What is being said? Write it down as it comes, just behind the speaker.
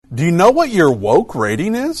Do you know what your woke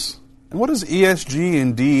rating is? And what does ESG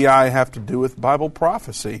and DEI have to do with Bible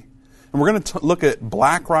prophecy? And we're going to look at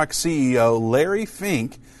BlackRock CEO Larry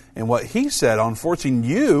Fink and what he said on forcing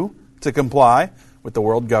you to comply with the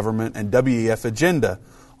world government and WEF agenda.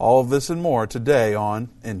 All of this and more today on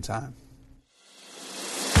End Time.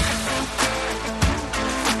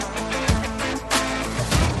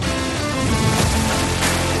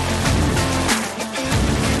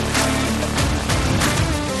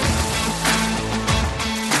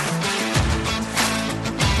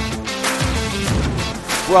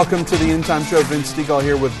 Welcome to the End Time Show. Vince Stegall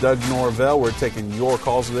here with Doug Norvell. We're taking your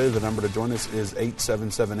calls today. The number to join us is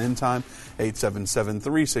 877-END-TIME,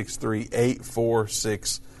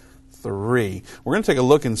 877-363-8463. We're going to take a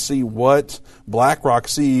look and see what BlackRock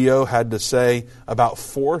CEO had to say about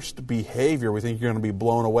forced behavior. We think you're going to be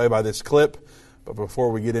blown away by this clip. But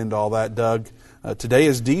before we get into all that, Doug, today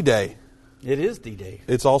is D-Day. It is D-Day.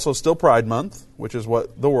 It's also still Pride Month, which is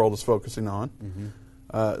what the world is focusing on. Mm-hmm.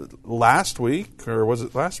 Last week, or was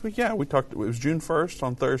it last week? Yeah, we talked. It was June 1st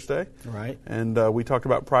on Thursday. Right. And we talked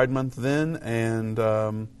about Pride Month then, and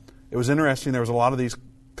it was interesting. There was a lot of these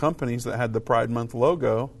companies that had the Pride Month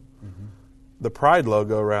logo, the Pride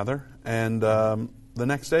logo, rather, and the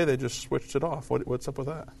next day they just switched it off. What's up with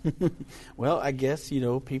that? Well, I guess,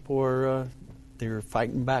 people are they're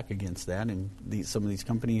fighting back against that, and some of these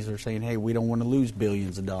companies are saying, hey, we don't want to lose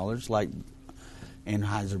billions of dollars like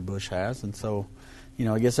Anheuser-Busch has, and so...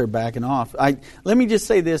 I guess they're backing off. Let me just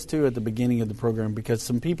say this, too, at the beginning of the program, because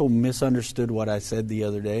some people misunderstood what I said the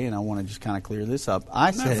other day, and I want to just kind of clear this up.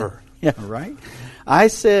 Never. Yeah, right?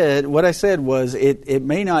 What I said was it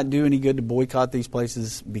may not do any good to boycott these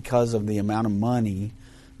places because of the amount of money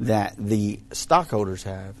that the stockholders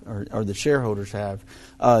have, or the shareholders have.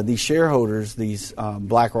 These shareholders, these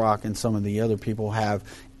BlackRock and some of the other people have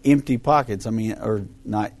empty pockets. Or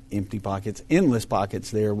not empty pockets, endless pockets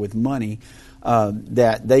there with money.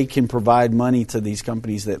 That they can provide money to these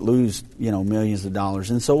companies that lose, millions of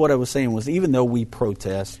dollars. And so what I was saying was, even though we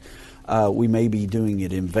protest, we may be doing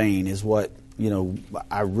it in vain, is what,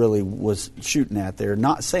 I really was shooting at there.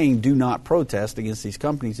 Not saying do not protest against these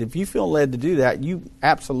companies. If you feel led to do that, you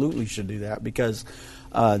absolutely should do that, because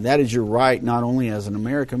that is your right, not only as an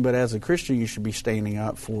American, but as a Christian, you should be standing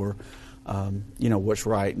up for what's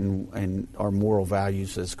right and our moral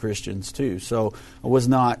values as Christians too. So I was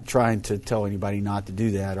not trying to tell anybody not to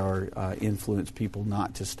do that or influence people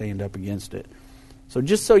not to stand up against it. So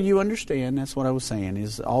just so you understand, that's what I was saying,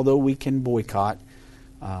 is although we can boycott,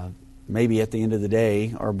 maybe at the end of the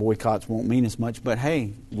day our boycotts won't mean as much, but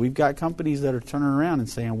hey, we've got companies that are turning around and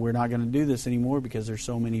saying we're not going to do this anymore because there's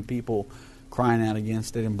so many people crying out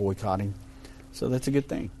against it and boycotting. So that's a good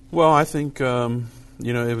thing. Well, I think...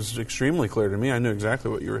 it was extremely clear to me. I knew exactly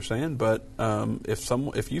what you were saying. But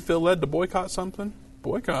if you feel led to boycott something,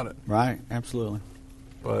 boycott it. Right, absolutely.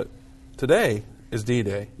 But today is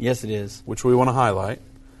D-Day. Yes, it is. Which we want to highlight.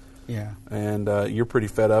 Yeah. And you're pretty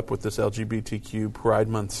fed up with this LGBTQ Pride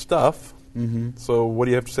Month stuff. Mm-hmm. So what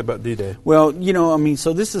do you have to say about D-Day? Well,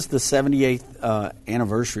 so this is the 78th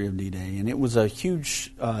anniversary of D-Day, and it was a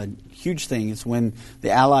huge thing. It's when the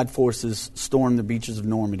Allied forces stormed the beaches of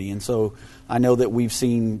Normandy. And so I know that we've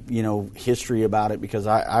seen, history about it, because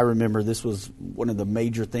I remember this was one of the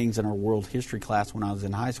major things in our world history class when I was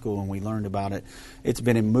in high school, and we learned about it. It's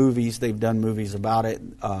been in movies. They've done movies about it.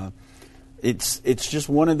 It's just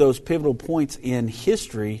one of those pivotal points in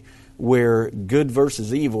history where good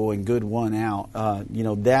versus evil and good won out.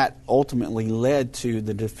 That ultimately led to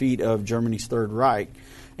the defeat of Germany's Third Reich.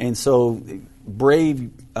 And so brave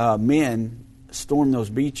men storm those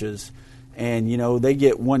beaches, and, they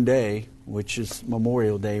get one day, which is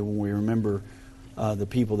Memorial Day, when we remember the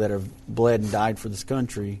people that have bled and died for this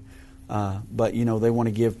country. But, they want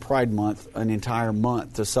to give Pride Month an entire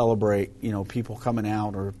month to celebrate, people coming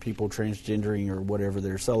out or people transgendering or whatever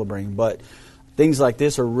they're celebrating. But things like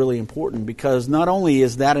this are really important, because not only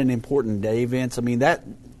is that an important day, Vince,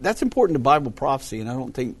 that's important to Bible prophecy, and I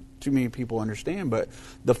don't think too many people understand, but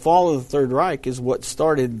the fall of the Third Reich is what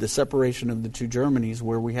started the separation of the two Germanys,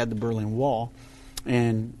 where we had the Berlin Wall.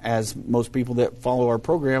 And as most people that follow our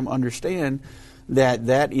program understand,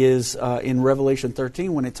 that is in Revelation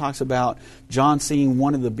 13, when it talks about John seeing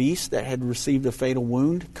one of the beasts that had received a fatal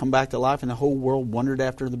wound come back to life, and the whole world wondered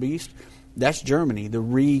after the beast. That's Germany, the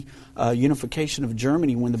reunification of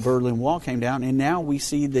Germany when the Berlin Wall came down. And now we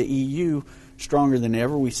see the EU stronger than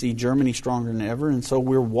ever. We see Germany stronger than ever. And so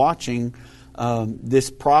we're watching this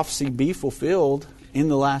prophecy be fulfilled in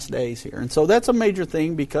the last days here. And so that's a major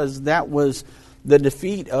thing, because that was the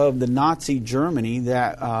defeat of the Nazi Germany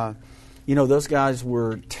that, those guys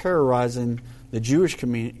were terrorizing the Jewish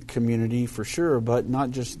community for sure, but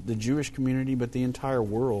not just the Jewish community, but the entire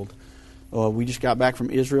world. We just got back from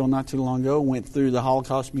Israel not too long ago, went through the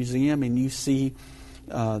Holocaust Museum, and you see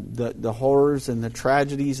the horrors and the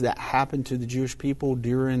tragedies that happened to the Jewish people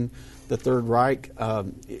during the Third Reich.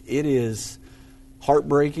 It is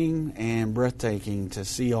heartbreaking and breathtaking to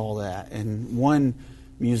see all that. And one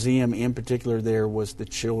museum in particular there was the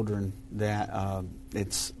children. That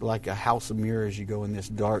it's like a house of mirrors. You go in this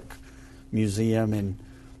dark museum, and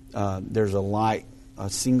there's a light, a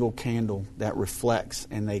single candle that reflects,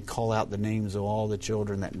 and they call out the names of all the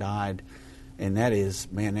children that died. And that is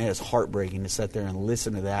heartbreaking to sit there and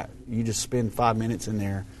listen to that. You just spend 5 minutes in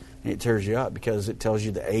there, and it tears you up because it tells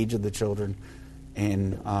you the age of the children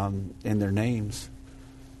and their names,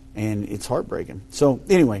 and it's heartbreaking. So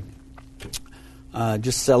anyway,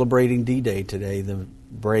 just celebrating D-Day today, the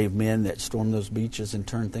brave men that stormed those beaches and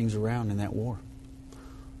turned things around in that war.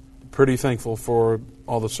 Pretty thankful for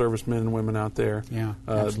all the servicemen and women out there. Yeah,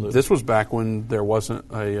 absolutely. This was back when there wasn't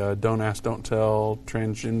a don't ask, don't tell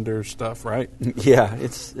transgender stuff, right? Yeah,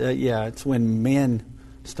 it's when men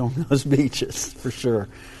stormed those beaches for sure.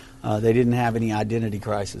 They didn't have any identity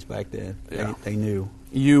crisis back then. Yeah. They knew.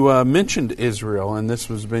 You mentioned Israel, and this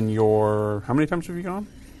has been your. How many times have you gone?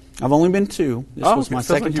 I've only been 2. This was my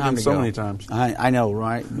second time to go. So many times. I know,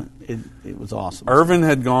 right? It was awesome. Irvin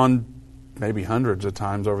had gone maybe hundreds of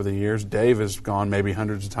times over the years. Dave has gone maybe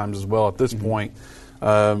hundreds of times as well. At this point,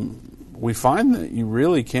 we find that you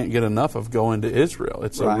really can't get enough of going to Israel.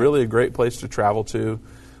 It's really a great place to travel to.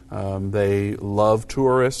 They love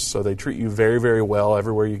tourists, so they treat you very, very well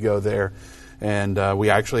everywhere you go there. And we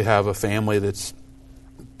actually have a family that's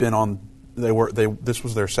been on. This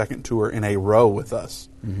was their second tour in a row with us,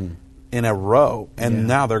 in a row, and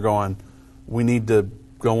now they're going. We need to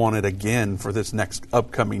go on it again for this next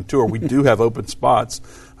upcoming tour. We do have open spots.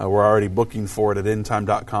 We're already booking for it at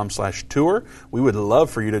endtime.com/tour. We would love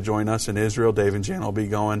for you to join us in Israel. Dave and Jan will be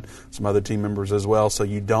going, some other team members as well, so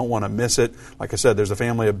you don't want to miss it. Like I said, there's a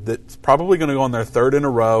family that's probably going to go on their third in a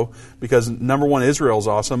row because, number one, Israel's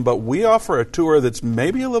awesome, but we offer a tour that's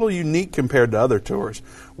maybe a little unique compared to other tours.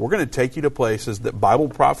 We're going to take you to places that Bible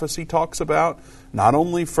prophecy talks about, not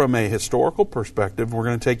only from a historical perspective. We're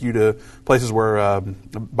going to take you to places where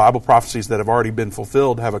Bible prophecies that have already been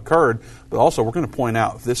fulfilled have occurred, but also we're going to point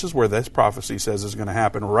out this is where this prophecy says is going to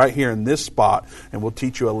happen right here in this spot, and we'll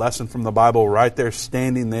teach you a lesson from the Bible right there,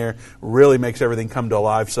 standing there. Really makes everything come to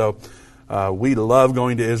life. So we love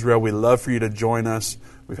going to Israel. We love for you to join us.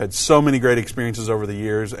 We've had so many great experiences over the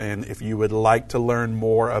years, and if you would like to learn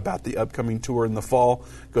more about the upcoming tour in the fall,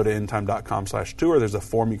 go to endtime.com/tour. There's a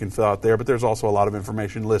form you can fill out there, but there's also a lot of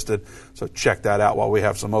information listed, so check that out while we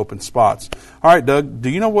have some open spots. All right, Doug, do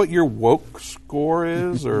you know what your woke score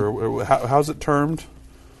is, or how's it termed?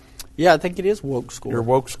 Yeah, I think it is woke score. Your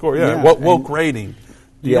woke score, yeah. Woke rating.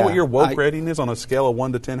 Do you know what your woke rating is on a scale of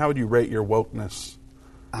 1 to 10? How would you rate your wokeness?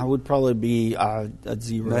 I would probably be a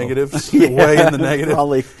 0. Negatives? Way in the negative?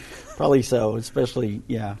 Probably so, especially,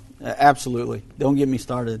 absolutely. Don't get me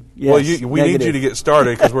started. Yes, well, we need you to get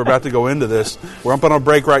started because we're about to go into this. We're up on a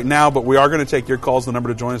break right now, but we are going to take your calls. The number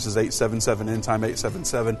to join us is 877-END-TIME,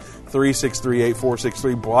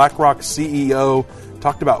 877-363-8463. BlackRock CEO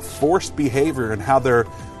talked about forced behavior and how they're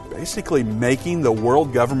basically making the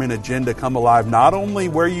world government agenda come alive, not only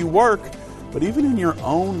where you work, but even in your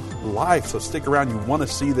own life. So stick around. You want to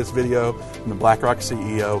see this video from the BlackRock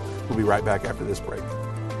CEO. We'll be right back after this break.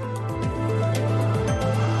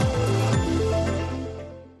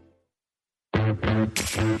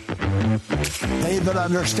 They that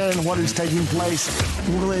understand what is taking place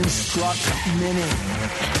will instruct many.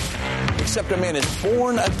 Except a man is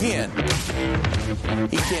born again,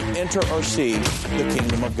 he can't enter or see the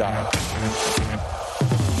kingdom of God.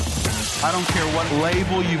 I don't care what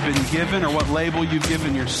label you've been given or what label you've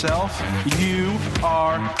given yourself. You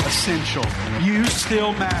are essential. You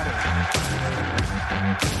still matter.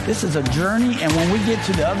 This is a journey, and when we get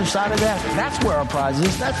to the other side of that, that's where our prize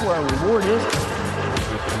is. That's where our reward is.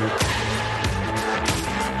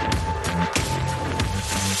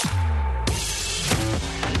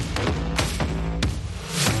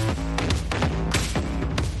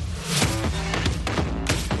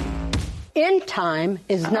 End time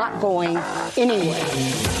is not going anywhere.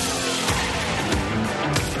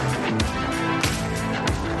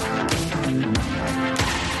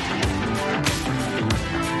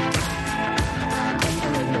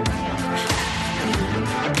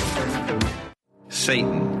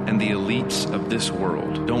 Satan and the elites of this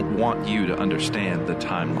world don't want you to understand the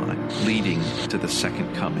timeline leading to the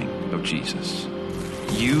second coming of Jesus.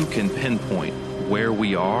 You can pinpoint where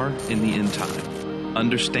we are in the end time.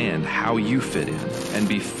 understand how you fit in, and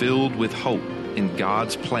be filled with hope in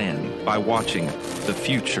God's plan by watching The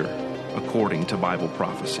Future According to Bible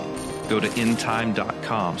Prophecy. Go to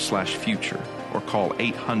endtime.com/future or call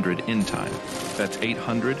 800-ENDTIME. That's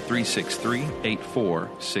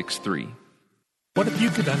 800-363-8463. What if you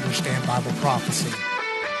could understand Bible prophecy?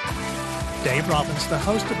 Dave Robbins, the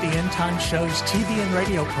host of the End Time Show's TV and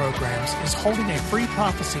radio programs, is holding a free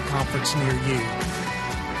prophecy conference near you.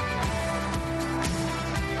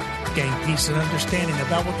 Gain peace and understanding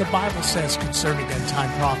about what the Bible says concerning end-time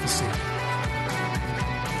prophecy.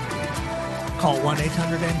 Call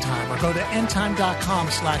 1-800-END-TIME or go to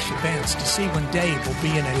endtime.com/events to see when Dave will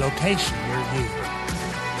be in a location near you.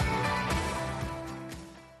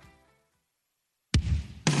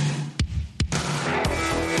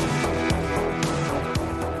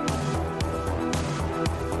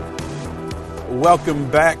 Welcome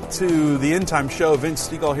back to the End Time Show. Vince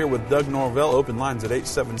Stegall here with Doug Norvell. Open lines at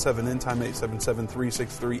 877-END-TIME,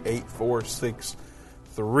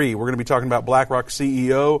 877-363-8463. We're going to be talking about BlackRock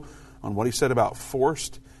CEO on what he said about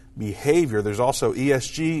forced behavior. There's also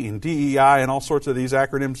ESG and DEI and all sorts of these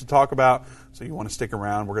acronyms to talk about, so you want to stick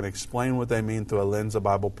around. We're going to explain what they mean through a lens of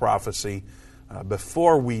Bible prophecy.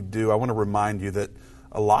 Before we do, I want to remind you that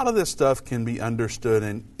a lot of this stuff can be understood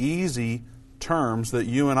in easy terms that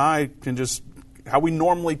you and I can just how we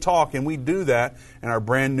normally talk, and we do that in our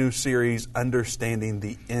brand new series, Understanding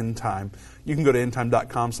the End Time. You can go to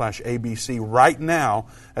endtime.com/ABC right now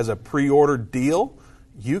as a pre-order deal.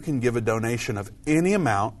 You can give a donation of any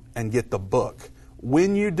amount and get the book.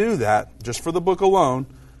 When you do that, just for the book alone,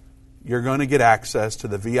 you're going to get access to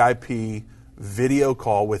the VIP video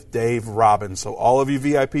call with Dave Robbins. So all of you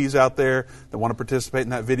VIPs out there that want to participate in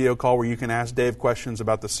that video call where you can ask Dave questions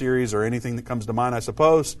about the series or anything that comes to mind, I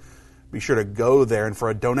suppose, be sure to go there. And for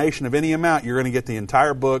a donation of any amount, you're going to get the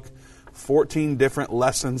entire book, 14 different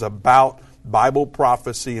lessons about Bible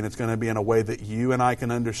prophecy, and it's going to be in a way that you and I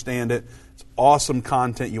can understand it. It's awesome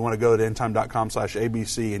content. You want to go to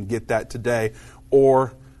endtime.com/ABC and get that today,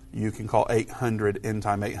 or you can call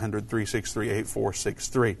 800-END-TIME,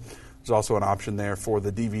 800-363-8463. There's also an option there for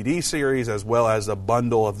the DVD series as well as a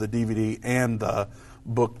bundle of the DVD and the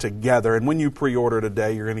book together. And when you pre-order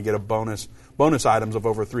today, you're going to get a bonus items of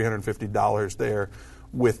over $350 there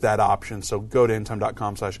with that option. So go to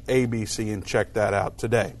endtime.com/ABC and check that out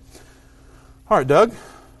today. All right, Doug,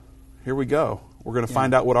 here we go. We're going to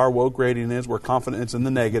find out what our woke rating is. We're confident it's in the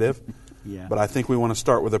negative. Yeah. But I think we want to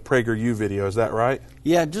start with a PragerU video. Is that right?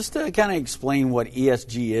 Yeah, just to kind of explain what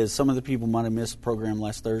ESG is. Some of the people might have missed the program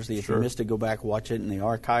last Thursday. If you missed it, go back, watch it in the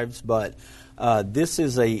archives. But this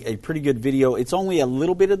is a pretty good video. It's only a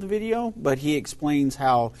little bit of the video, but he explains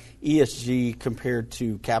how ESG compared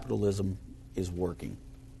to capitalism is working.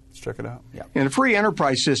 Let's check it out. Yeah. In a free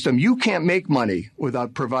enterprise system, you can't make money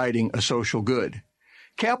without providing a social good.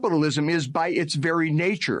 Capitalism is, by its very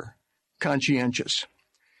nature, conscientious.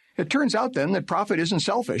 It turns out, then, that profit isn't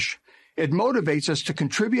selfish. It motivates us to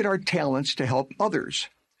contribute our talents to help others.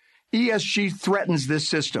 ESG threatens this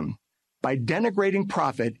system. By denigrating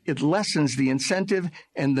profit, it lessens the incentive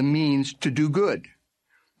and the means to do good.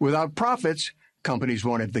 Without profits, companies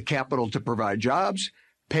won't have the capital to provide jobs,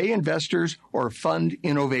 pay investors, or fund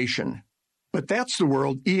innovation. But that's the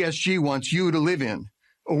world ESG wants you to live in,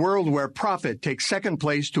 a world where profit takes second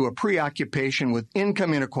place to a preoccupation with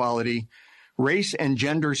income inequality, race and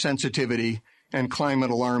gender sensitivity, and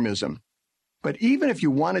climate alarmism. But even if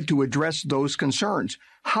you wanted to address those concerns,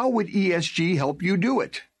 how would ESG help you do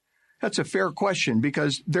it? That's a fair question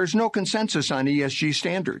because there's no consensus on ESG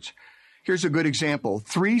standards. Here's a good example.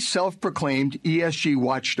 3 self-proclaimed ESG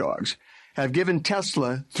watchdogs have given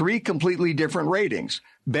Tesla 3 completely different ratings: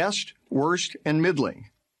 best, worst, and middling.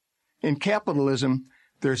 In capitalism,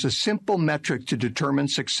 there's a simple metric to determine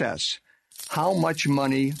success: how much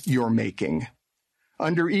money you're making.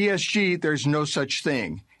 Under ESG, there's no such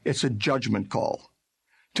thing. It's a judgment call.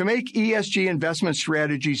 To make ESG investment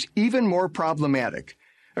strategies even more problematic,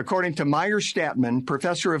 according to Meyer Statman,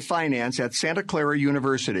 professor of finance at Santa Clara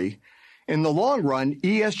University, in the long run,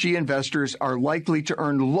 ESG investors are likely to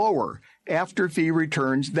earn lower after-fee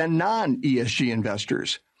returns than non-ESG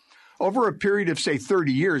investors. Over a period of, say,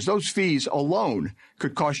 30 years, those fees alone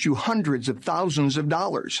could cost you hundreds of thousands of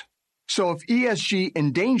dollars. So if ESG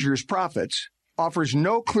endangers profits, offers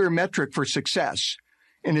no clear metric for success,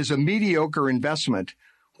 and is a mediocre investment,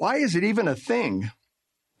 why is it even a thing?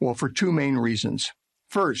 Well, for 2 main reasons.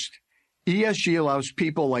 First, ESG allows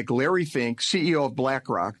people like Larry Fink, CEO of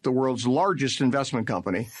BlackRock, the world's largest investment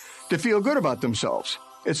company, to feel good about themselves.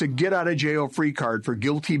 It's a get-out-of-jail-free card for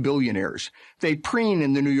guilty billionaires. They preen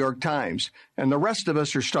in the New York Times, and the rest of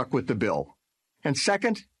us are stuck with the bill. And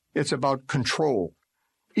second, it's about control.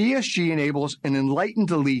 ESG enables an enlightened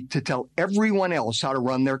elite to tell everyone else how to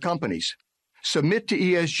run their companies. Submit to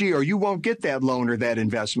ESG or you won't get that loan or that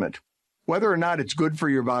investment, whether or not it's good for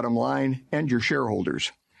your bottom line and your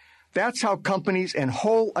shareholders. That's how companies and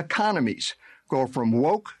whole economies go from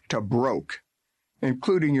woke to broke,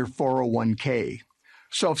 including your 401k.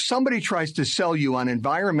 So if somebody tries to sell you on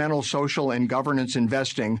environmental, social, and governance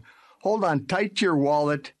investing, hold on tight to your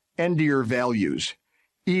wallet and to your values.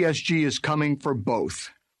 ESG is coming for both.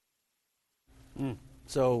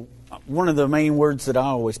 So one of the main words that I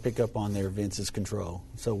always pick up on there, Vince, is control.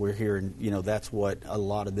 So we're hearing, that's what a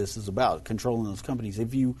lot of this is about, controlling those companies.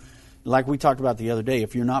 If you, like we talked about the other day,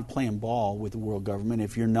 if you're not playing ball with the world government,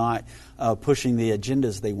 if you're not pushing the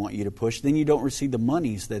agendas they want you to push, then you don't receive the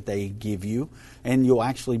monies that they give you, and you'll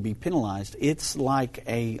actually be penalized. It's like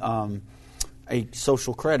a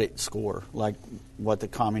social credit score, like what the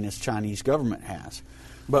communist Chinese government has.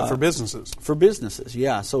 But for businesses. For businesses,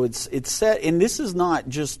 yeah. So it's set, and this is not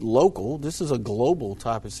just local. This is a global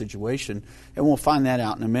type of situation, and we'll find that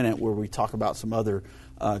out in a minute where we talk about some other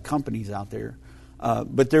companies out there.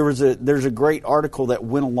 But there's a great article that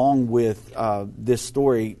went along with this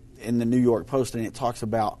story in the New York Post, and it talks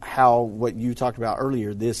about how what you talked about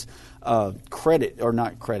earlier, this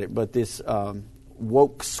this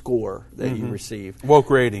woke score that you receive. Woke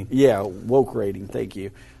rating. Yeah, woke rating. Thank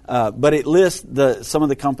you. But it lists some of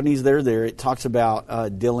the companies that are there. It talks about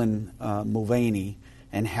Dylan Mulvaney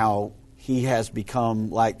and how he has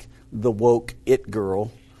become like the woke it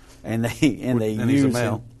girl, and they use he's a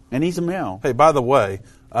male. him. And he's a male. Hey, by the way,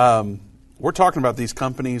 we're talking about these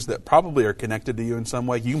companies that probably are connected to you in some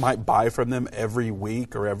way. You might buy from them every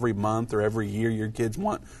week or every month or every year. Your kids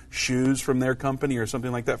want shoes from their company or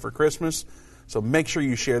something like that for Christmas. So make sure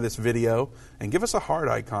you share this video and give us a heart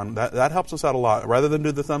icon. That helps us out a lot. Rather than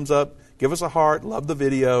do the thumbs up, give us a heart, love the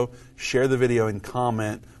video, share the video, and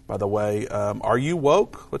comment. By the way, are you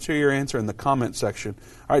woke? Let's hear your answer in the comment section.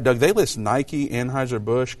 All right, Doug, they list Nike,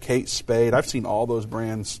 Anheuser-Busch, Kate Spade. I've seen all those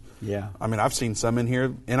brands. Yeah. I mean, I've seen some in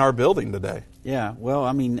here in our building today. Yeah, well,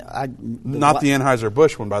 I mean, not the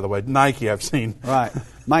Anheuser-Busch one, by the way. Nike I've seen. Right.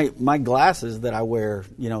 My glasses that I wear,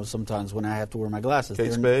 sometimes when I have to wear my glasses,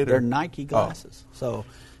 Kate Spade, they're Nike glasses. Oh.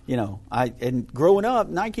 So, and growing up,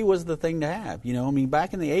 Nike was the thing to have.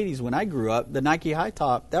 Back in the 80s when I grew up, the Nike high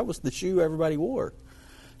top, that was the shoe everybody wore.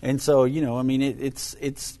 And so,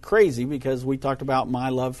 it's crazy because we talked about my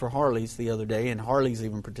love for Harleys the other day, and Harley's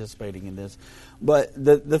even participating in this. But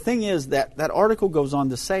the thing is that article goes on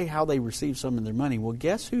to say how they receive some of their money. Well,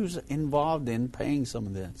 guess who's involved in paying some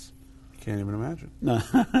of this? Can't even imagine.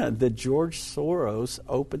 The George Soros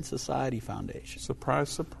Open Society Foundation. Surprise,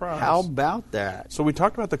 surprise. How about that? So we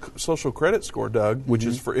talked about the social credit score, Doug, which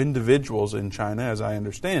is for individuals in China, as I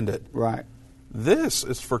understand it. Right. This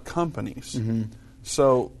is for companies.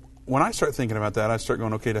 So when I start thinking about that, I start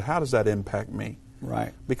going, okay, how does that impact me?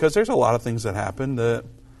 Right. Because there's a lot of things that happen that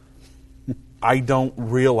I don't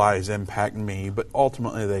realize impact me, but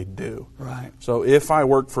ultimately they do. Right. So if I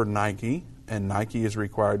work for Nike, and Nike is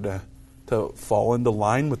required to fall into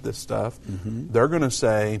line with this stuff, they're going to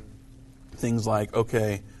say things like,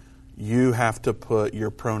 okay, you have to put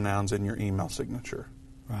your pronouns in your email signature.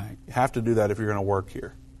 Right. You have to do that if you're going to work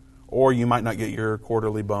here. Or you might not get your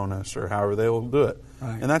quarterly bonus, or however they will do it.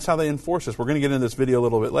 Right. And that's how they enforce this. We're going to get into this video a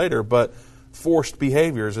little bit later, but forced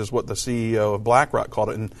behaviors is what the CEO of BlackRock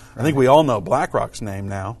called it. And I think we all know BlackRock's name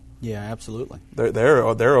now. Yeah, absolutely.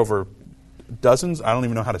 They're over dozens, I don't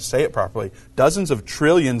even know how to say it properly, dozens of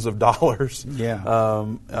trillions of dollars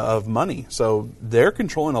of money. So they're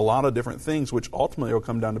controlling a lot of different things, which ultimately will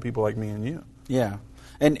come down to people like me and you. Yeah.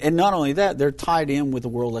 And not only that, they're tied in with the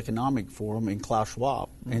World Economic Forum and Klaus Schwab.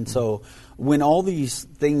 And so when all these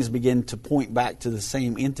things begin to point back to the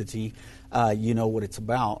same entity, you know what it's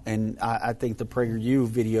about. And I think the PragerU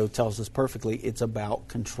video tells us perfectly, it's about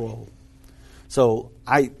control. So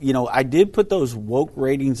I did put those woke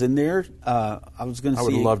ratings in there. I was going to see.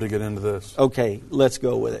 I would love to get into this. Okay, let's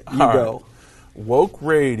go with it. You go. Right. Woke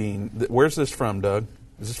rating. Where's this from, Doug?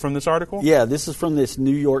 Is this from this article? Yeah, this is from this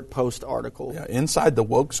New York Post article. Yeah, inside the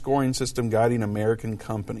woke scoring system guiding American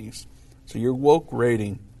companies. So your woke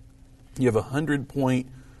rating, you have a 100-point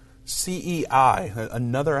CEI,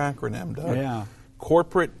 another acronym, Doug. Yeah.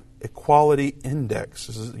 Corporate Equality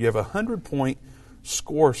Index. You have a 100-point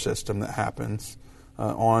score system that happens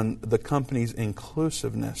on the company's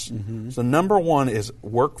inclusiveness. So number one is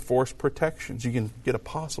workforce protections. You can get a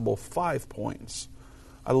possible 5 points.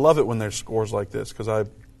 I love it when there's scores like this because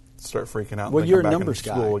start freaking out. Well, and you're I'm a back numbers into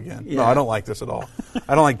school guy. again. Yeah. No, I don't like this at all.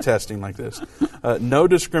 I don't like testing like this. No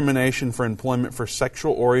discrimination for employment for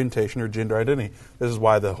sexual orientation or gender identity. This is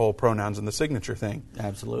why the whole pronouns in the signature thing.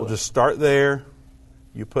 Absolutely. We'll just start there.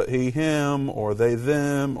 You put he, him, or they,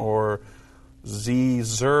 them, or z,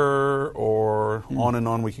 zer, or on and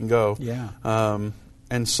on we can go. Yeah.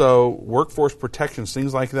 And so workforce protections,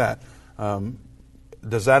 things like that.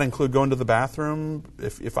 Does that include going to the bathroom?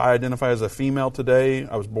 If I identify as a female today,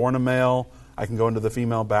 I was born a male, I can go into the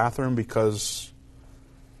female bathroom because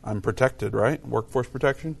I'm protected, right? Workforce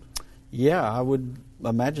protection? Yeah, I would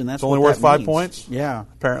imagine that's It's only what worth that 5 means. points? Yeah.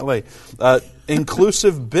 Apparently.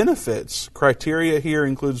 Inclusive benefits. Criteria here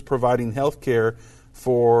includes providing health care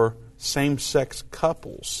for same-sex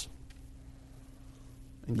couples.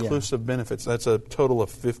 Inclusive benefits. That's a total of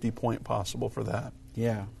 50 point possible for that.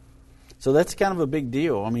 Yeah. So that's kind of a big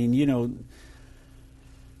deal. I mean,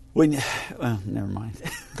 when never mind.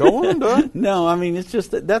 Go on, Doug. No, I mean, it's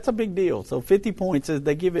just that's a big deal. So 50 points,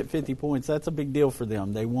 they give it 50 points. That's a big deal for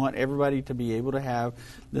them. They want everybody to be able to have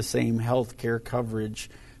the same health care coverage,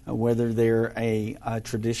 whether they're a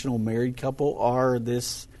traditional married couple or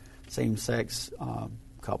this same-sex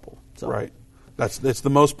couple. So, right. It's the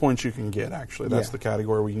most points you can get, actually. That's Yeah. the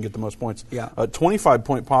category where you can get the most points. Yeah. 25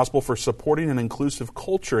 point possible for supporting an inclusive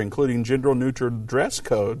culture, including gender-neutral dress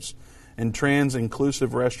codes and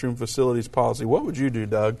trans-inclusive restroom facilities policy. What would you do,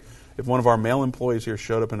 Doug, if one of our male employees here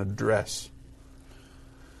showed up in a dress?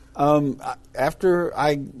 After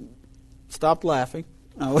I stopped laughing,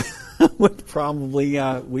 I would probably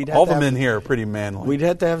we'd have All to the have, men here are pretty manly. We'd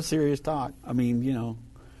have to have a serious talk. I mean,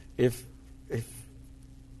 if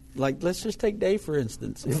like, let's just take Dave, for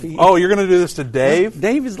instance. If he, you're going to do this to Dave?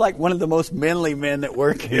 Dave is like one of the most manly men that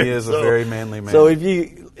work here. He is a very manly man. So if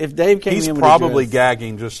Dave came He's in with probably a dress,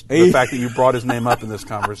 gagging just the fact that you brought his name up in this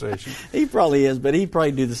conversation. he probably is, but he'd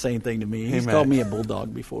probably do the same thing to me. He's called me a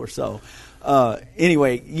bulldog before. So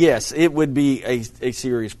anyway, yes, it would be a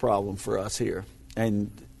serious problem for us here.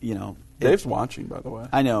 And, Dave's watching, by the way.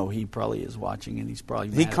 I know he probably is watching, and he's probably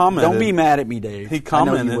mad. He commented. Don't be mad at me, Dave. He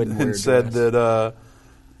commented and said that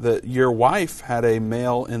that your wife had a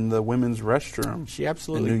male in the women's restroom. she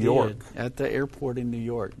absolutely in New York. At the airport in New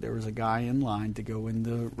York. There was a guy in line to go in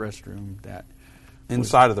the restroom that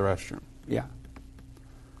Inside of the restroom. Yeah,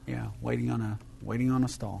 waiting on a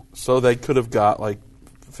stall. So they could have got like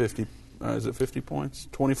 50. Is it 50 points?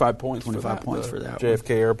 25 points. 25 points for that JFK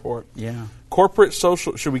one. Airport. Yeah. Corporate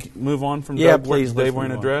social. Should we move on from Yeah, Doug, please. Dave let's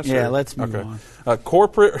wearing move a dress? on. Yeah, or? let's move Okay. on.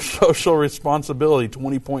 Corporate social responsibility.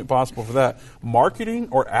 20 point possible for that. Marketing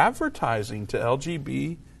or advertising to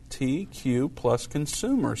LGBTQ plus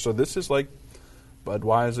consumers. So this is like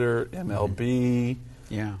Budweiser, MLB.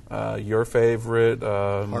 Yeah. Your favorite,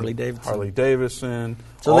 Harley Davidson. Harley Davidson.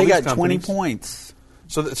 So all they these got 20 companies. points.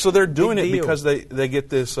 So they're doing Big it deal. because they get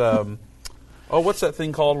this. What's that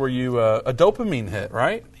thing called where you a dopamine hit,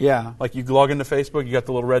 right? Yeah. Like you log into Facebook, you got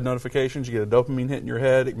the little red notifications, you get a dopamine hit in your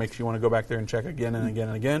head. It makes you want to go back there and check again and again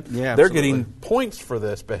and again. Yeah, they're absolutely. getting points for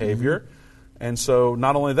this behavior, and so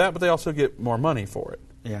not only that, but they also get more money for it.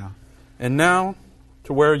 Yeah. And now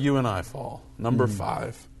to where you and I fall, number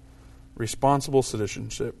 5, responsible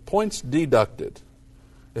citizenship. Points deducted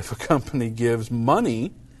if a company gives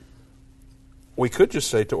money. We could just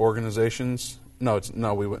say to organizations. No,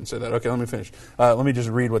 we wouldn't say that. Okay, let me finish. Let me just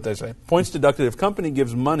read what they say. Points deducted if company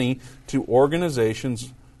gives money to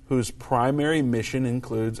organizations whose primary mission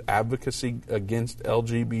includes advocacy against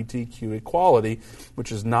LGBTQ equality,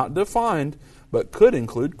 which is not defined, but could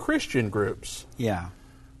include Christian groups. Yeah.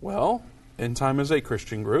 Well, End Time is a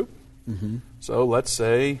Christian group. Mm-hmm. So let's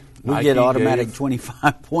say We Nike get automatic gave,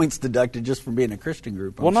 25 points deducted just from being a Christian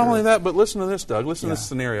group. I'm Well, not sure. only that, but listen to this, Doug. Listen to Yeah. this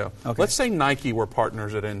scenario. Okay. Let's say Nike were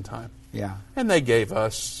partners at End Time. Yeah. And they gave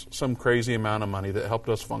us some crazy amount of money that helped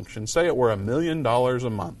us function. Say it were $1 million a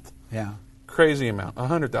month. Yeah. Crazy amount.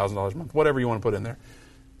 $100,000 a month. Whatever you want to put in there.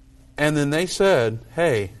 And then they said,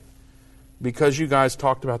 hey, because you guys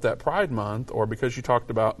talked about that Pride Month, or because you talked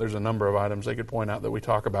about, there's a number of items they could point out that we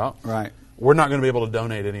talk about. Right. We're not going to be able to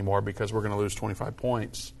donate anymore because we're going to lose 25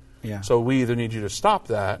 points. Yeah. So we either need you to stop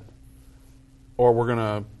that, or we're going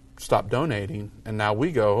to stop donating. And now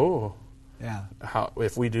we go, Yeah.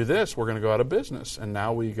 if we do this, we're going to go out of business. And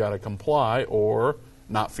now we got to comply or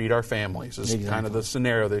not feed our families. Is Exactly. kind of the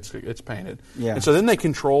scenario that it's painted. Yeah. And so then they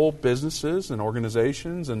control businesses and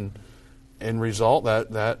organizations, and result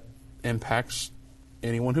that impacts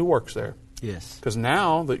anyone who works there. Yes. Because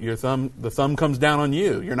now that the thumb comes down on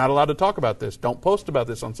you. You're not allowed to talk about this. Don't post about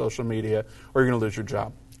this on social media, or you're going to lose your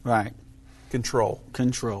job. Right. Control.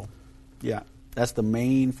 Control. Yeah. That's the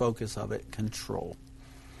main focus of it. Control.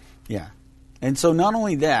 Yeah. And so not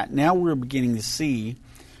only that, now we're beginning to see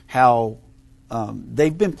how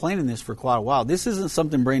they've been planning this for quite a while. This isn't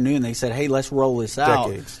something brand new, and they said, hey, let's roll this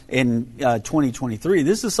out in 2023.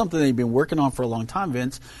 This is something they've been working on for a long time,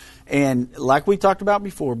 Vince. And like we talked about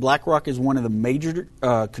before, BlackRock is one of the major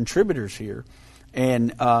contributors here.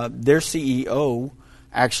 And their CEO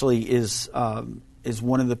actually is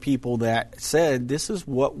one of the people that said, this is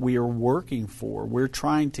what we are working for. We're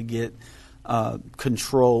trying to get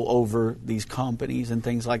control over these companies and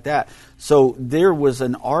things like that. So there was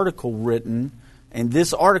an article written, and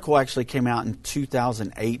this article actually came out in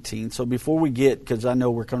 2018. So before we get, because I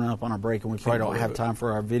know we're coming up on our break and we probably don't have time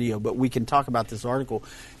for our video, but we can talk about this article.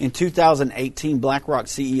 In 2018, BlackRock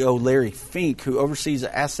CEO Larry Fink, who oversees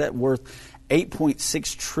an asset worth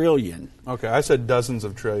 $8.6 trillion. Okay, I said dozens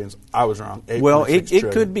of trillions. I was wrong. Well,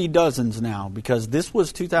 it could be dozens now, because this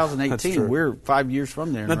was 2018. We're 5 years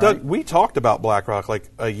from there. Now, right? Doug, we talked about BlackRock like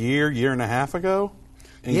a year and a half ago,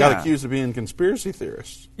 and got accused of being conspiracy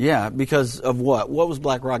theorists. Yeah, because of what? What was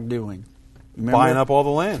BlackRock doing? Remember? Buying up all the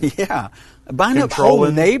land. Yeah, buying up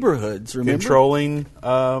whole neighborhoods. Remember? Controlling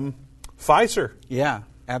Pfizer. Yeah.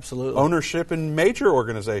 Absolutely. Ownership in major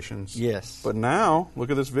organizations. Yes. But now, look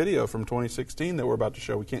at this video from 2016 that we're about to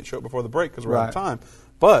show. We can't show it before the break because we're out of time.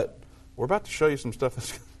 But we're about to show you some stuff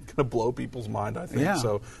that's going to blow people's mind, I think. Yeah.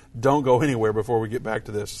 So don't go anywhere before we get back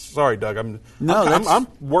to this. Sorry, Doug. I'm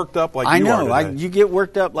worked up like you are today. You get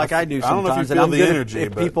worked up like I do sometimes. I don't know if you feel the energy.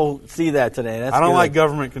 If people see that today. That's I don't good. like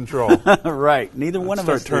government control. Right. Neither one of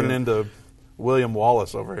us start turning into William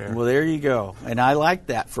Wallace over here. Well, there you go. And I like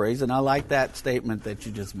that phrase, and I like that statement that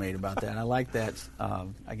you just made about that. I like that.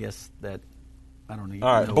 I guess that I don't need.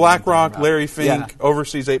 All right, BlackRock, Larry Fink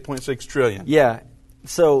oversees $8.6 trillion. Yeah.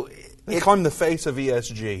 So they call him the face of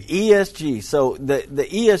ESG. ESG. So the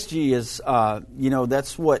ESG is,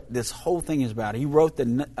 that's what this whole thing is about. He wrote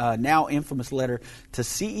the now infamous letter to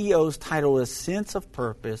CEOs titled "A Sense of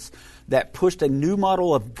Purpose" that pushed a new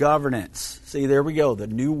model of governance. See, there we go, the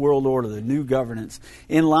new world order, the new governance,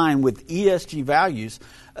 in line with ESG values.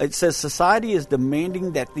 It says society is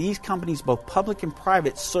demanding that these companies, both public and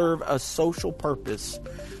private, serve a social purpose.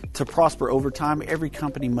 To prosper over time, every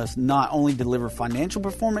company must not only deliver financial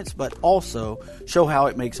performance, but also show how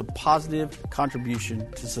it makes a positive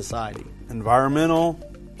contribution to society. Environmental,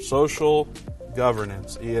 social,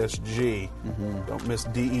 governance, ESG. Don't miss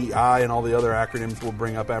DEI and all the other acronyms we'll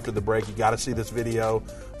bring up after the break. You got to see this video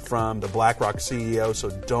from the BlackRock CEO, so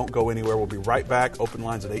don't go anywhere. We'll be right back. Open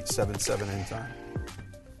lines at 877 anytime.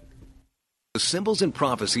 The symbols and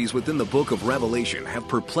prophecies within the book of Revelation have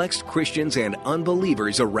perplexed Christians and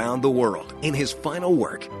unbelievers around the world. In his final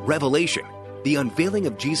work, Revelation, The Unveiling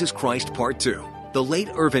of Jesus Christ Part 2, the late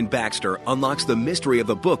Irvin Baxter unlocks the mystery of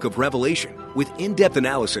the book of Revelation with in-depth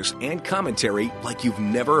analysis and commentary like you've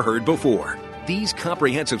never heard before. These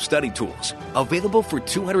comprehensive study tools, available for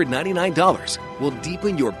 $299, will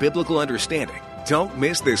deepen your biblical understanding. Don't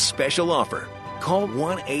miss this special offer. Call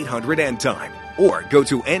 1-800-END-TIME or go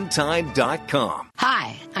to endtime.com.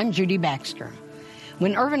 Hi, I'm Judy Baxter.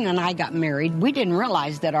 When Irvin and I got married, we didn't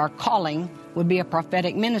realize that our calling would be a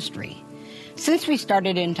prophetic ministry. Since we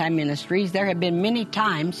started End Time Ministries, there have been many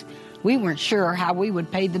times we weren't sure how we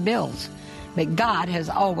would pay the bills, but God has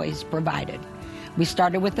always provided. We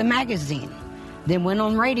started with the magazine, then went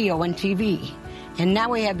on radio and TV, and now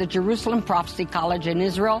we have the Jerusalem Prophecy College in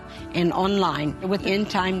Israel and online with End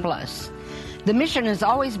Time Plus. The mission has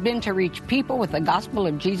always been to reach people with the gospel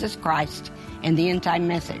of Jesus Christ and the end time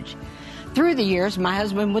message. Through the years, my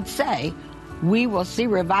husband would say, we will see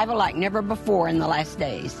revival like never before in the last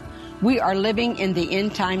days. We are living in the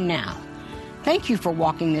end time now. Thank you for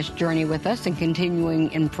walking this journey with us and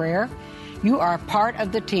continuing in prayer. You are a part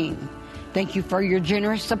of the team. Thank you for your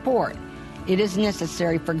generous support. It is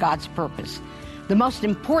necessary for God's purpose. The most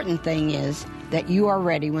important thing is that you are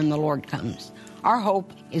ready when the Lord comes. Our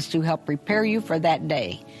hope is to help prepare you for that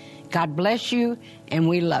day. God bless you, and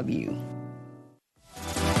we love you.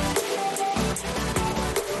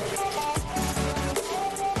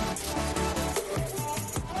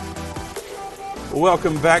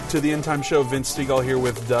 Welcome back to the End Time Show. Vince Stegall here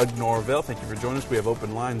with Doug Norvell. Thank you for joining us. We have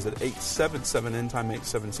open lines at 877 End Time,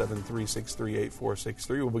 877-363-8463.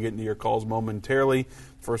 We'll be getting to your calls momentarily.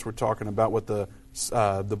 First, we're talking about what the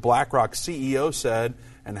BlackRock CEO said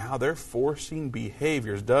and how they're forcing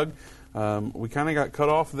behaviors. Doug, we kind of got cut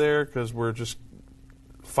off there because we're just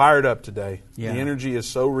fired up today. Yeah. The energy is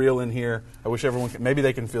so real in here. I wish everyone could, maybe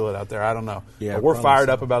they can feel it out there. I don't know. Yeah, but we're fired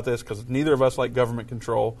up about this because neither of us like government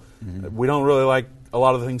control. Mm-hmm. We don't really like a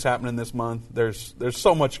lot of the things happening this month. There's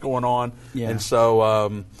so much going on. Yeah. And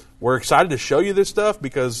so we're excited to show you this stuff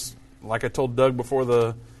because, like I told Doug before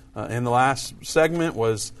the in the last segment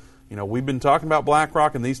was, we've been talking about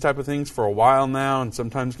BlackRock and these type of things for a while now, and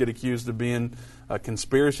sometimes get accused of being a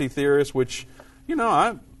conspiracy theorist, which,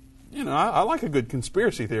 I like a good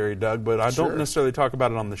conspiracy theory, Doug, but I don't necessarily talk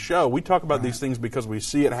about it on the show. We talk about these things because we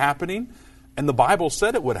see it happening, and the Bible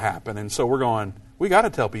said it would happen, and so we're going, we got to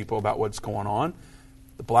tell people about what's going on.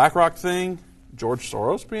 The BlackRock thing, George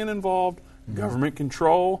Soros being involved, government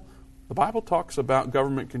control. The Bible talks about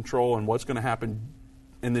government control and what's going to happen,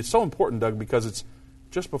 and it's so important, Doug, because it's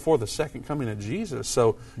just before the second coming of Jesus.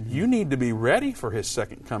 So you need to be ready for his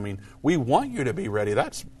second coming. We want you to be ready.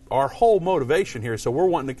 That's our whole motivation here. So we're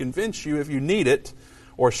wanting to convince you, if you need it,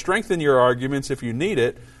 or strengthen your arguments if you need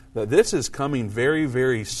it, that this is coming very,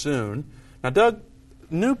 very soon. Now, Doug,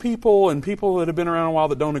 new people and people that have been around a while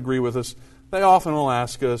that don't agree with us, they often will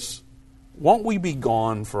ask us, won't we be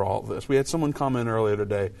gone for all this? We had someone comment earlier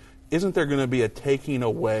today, isn't there going to be a taking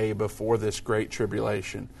away before this great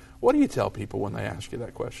tribulation? What do you tell people when they ask you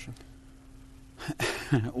that question?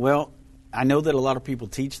 Well, I know that a lot of people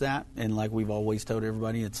teach that, and like we've always told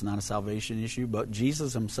everybody, it's not a salvation issue, but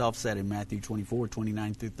Jesus himself said in Matthew 24,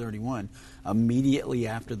 29 through 31, immediately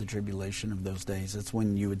after the tribulation of those days, that's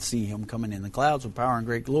when you would see him coming in the clouds with power and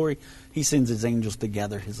great glory. He sends his angels to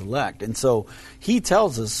gather his elect. And so he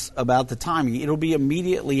tells us about the timing. It'll be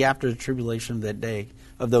immediately after the tribulation of that day,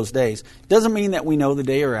 of those days. Doesn't mean that we know the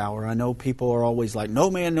day or hour. I know people are always like, no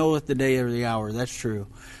man knoweth the day or the hour. That's true.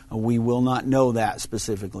 We will not know that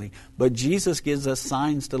specifically. But Jesus gives us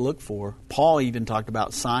signs to look for. Paul even talked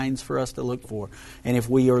about signs for us to look for. And if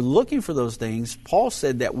we are looking for those things, Paul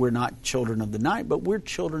said that we're not children of the night, but we're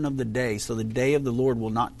children of the day. So the day of the Lord will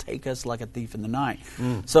not take us like a thief in the night.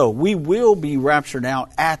 So we will be raptured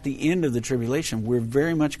out at the end of the tribulation. We're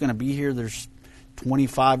very much going to be here. There's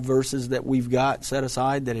 25 verses that we've got set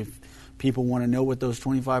aside that if people want to know what those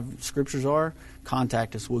 25 scriptures are,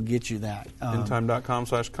 contact us. We'll get you that.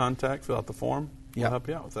 Endtime.com/contact. Fill out the form. We'll help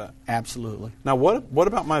you out with that. Absolutely. Now, what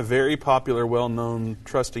about my very popular, well-known,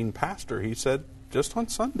 trusting pastor? He said just on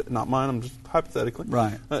Sunday, not mine, I'm just hypothetically.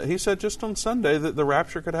 Right. He said just on Sunday that the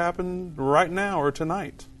rapture could happen right now or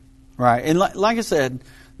tonight. Right. And like I said,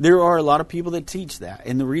 there are a lot of people that teach that.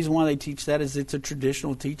 And the reason why they teach that is it's a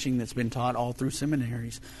traditional teaching that's been taught all through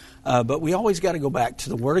seminaries. But we always got to go back to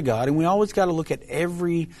the Word of God, and we always got to look at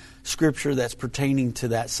every scripture that's pertaining to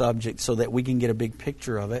that subject so that we can get a big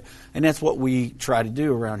picture of it. And that's what we try to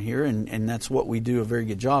do around here, and that's what we do a very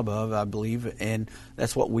good job of, I believe. And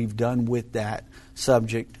that's what we've done with that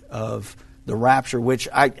subject of the rapture, which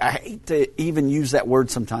I hate to even use that word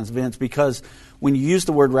sometimes, Vince, because when you use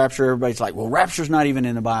the word rapture, everybody's like, well, rapture's not even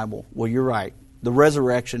in the Bible. Well, you're right. The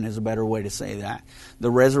resurrection is a better way to say that. The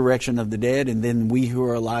resurrection of the dead, and then we who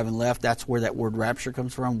are alive and left, that's where that word rapture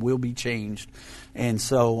comes from, will be changed. And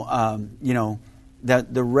so,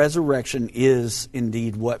 that the resurrection is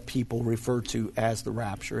indeed what people refer to as the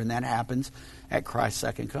rapture, and that happens at Christ's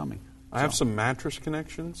second coming. I have some mattress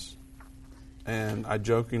connections, and I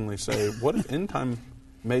jokingly say, what if End Time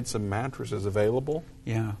made some mattresses available?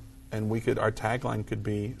 Yeah. And our tagline could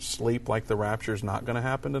be, sleep like the rapture's not going to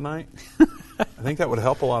happen tonight. I think that would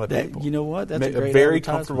help a lot of people. You know what? That's a great very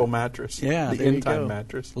comfortable mattress. Yeah, the End Time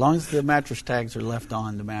mattress. As long as the mattress tags are left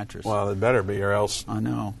on the mattress. Well, it better be, or else I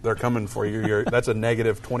know they're coming for you. That's a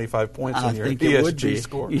negative 25 points on your ESG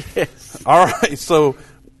score. Yes. All right, so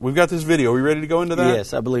we've got this video. Are we ready to go into that?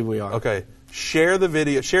 Yes, I believe we are. Okay. Share the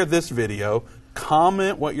video. Share this video.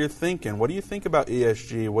 Comment what you're thinking. What do you think about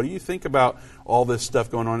ESG? What do you think about all this stuff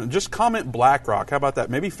going on? And just comment BlackRock. How about that?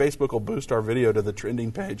 Maybe Facebook will boost our video to the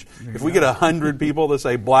trending page. If we get 100 people that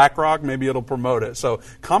say BlackRock, maybe it'll promote it. So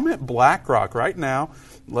comment BlackRock right now.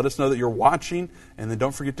 Let us know that you're watching. And then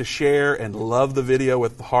don't forget to share and love the video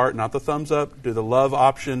with the heart, not the thumbs up. Do the love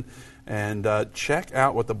option. And check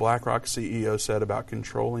out what the BlackRock CEO said about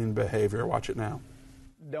controlling behavior. Watch it now.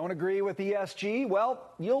 Don't agree with ESG? Well,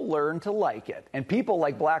 you'll learn to like it. And people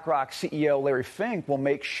like BlackRock CEO Larry Fink will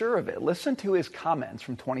make sure of it. Listen to his comments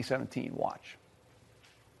from 2017. Watch.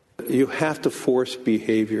 You have to force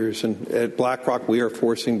behaviors, and at BlackRock we are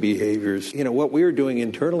forcing behaviors. What we are doing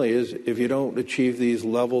internally is if you don't achieve these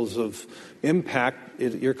levels of impact,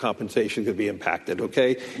 your compensation could be impacted,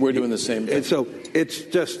 okay? We're doing the same thing. And so it's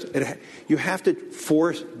just, you have to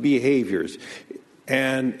force behaviors.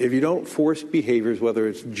 And if you don't force behaviors, whether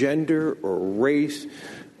it's gender or race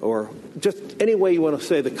or just any way you want to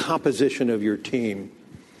say the composition of your team,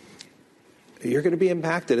 you're going to be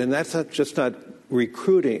impacted. And that's not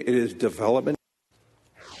recruiting, it is development.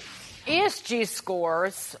 ESG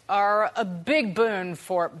scores are a big boon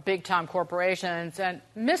for big-time corporations, and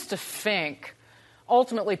Mr. Fink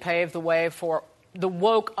ultimately paved the way for the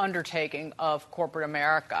woke undertaking of corporate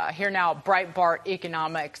America. Here now, Breitbart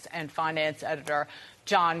economics and finance editor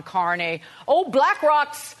John Carney. Oh,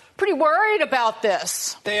 BlackRock's pretty worried about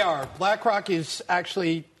this. They are. BlackRock is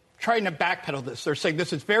actually trying to backpedal this. They're saying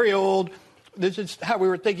this is very old. This is how we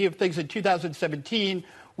were thinking of things in 2017.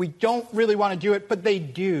 We don't really want to do it, but they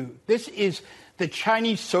do. This is the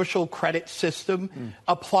Chinese social credit system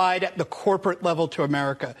applied at the corporate level to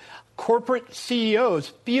America. Corporate CEOs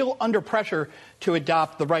feel under pressure to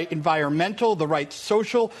adopt the right environmental, the right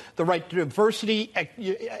social, the right diversity,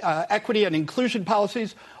 equity, and inclusion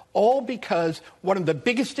policies, all because one of the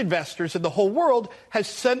biggest investors in the whole world has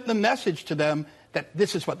sent the message to them that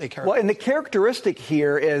this is what they care about. Well, and the characteristic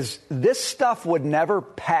here is this stuff would never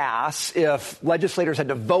pass if legislators had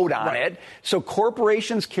to vote on it. So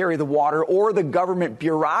corporations carry the water, or the government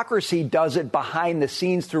bureaucracy does it behind the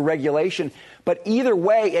scenes through regulation. But either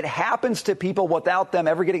way, it happens to people without them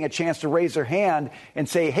ever getting a chance to raise their hand and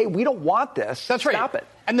say, hey, we don't want this. That's right. Stop it.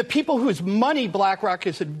 And the people whose money BlackRock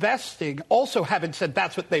is investing also haven't said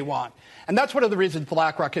that's what they want. And that's one of the reasons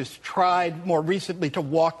BlackRock has tried more recently to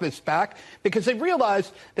walk this back, because they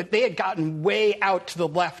realized that they had gotten way out to the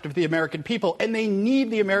left of the American people, and they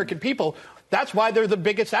need the American people. That's why they're the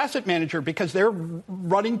biggest asset manager, because they're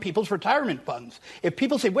running people's retirement funds. If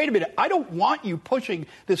people say, wait a minute, I don't want you pushing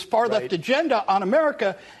this far left agenda on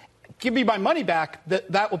America, give me my money back,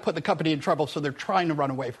 that will put the company in trouble. So they're trying to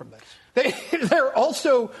run away from this. They're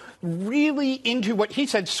also really into what he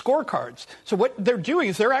said, scorecards. So what they're doing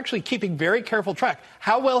is they're actually keeping very careful track.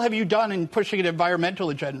 How well have you done in pushing an environmental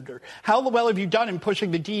agenda? How well have you done in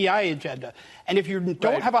pushing the DEI agenda? And if you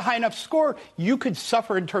don't have a high enough score, you could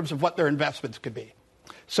suffer in terms of what their investments could be.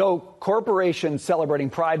 So corporations celebrating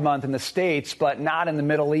Pride Month in the States, but not in the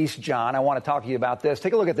Middle East, John. I want to talk to you about this.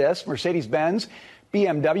 Take a look at this. Mercedes-Benz,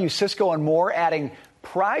 BMW, Cisco, and more adding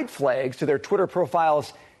pride flags to their Twitter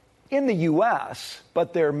profiles in the U.S.,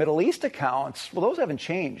 but their Middle East accounts, well, those haven't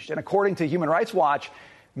changed. And according to Human Rights Watch,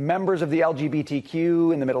 members of the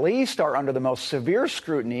LGBTQ in the Middle East are under the most severe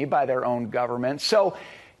scrutiny by their own government. So,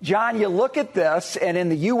 John, you look at this, and in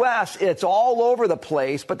the U.S., it's all over the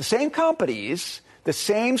place, but the same companies, the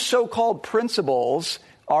same so-called principles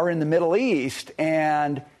are in the Middle East,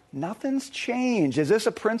 and nothing's changed. Is this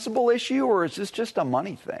a principle issue, or is this just a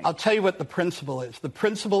money thing? I'll tell you what the principle is. The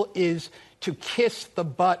principle is to kiss the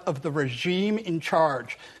butt of the regime in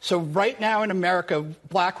charge. So right now in America,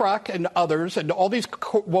 BlackRock and others and all these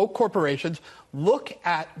woke corporations look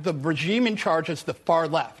at the regime in charge as the far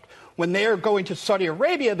left. When they are going to Saudi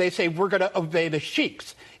Arabia, they say, we're going to obey the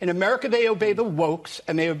sheiks. In America, they obey the wokes,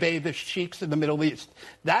 and they obey the sheiks in the Middle East.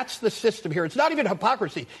 That's the system here. It's not even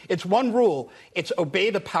hypocrisy. It's one rule. It's obey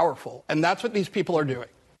the powerful. And that's what these people are doing.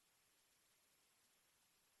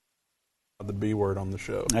 The B word on the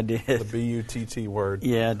show. I did. The B-U-T-T word.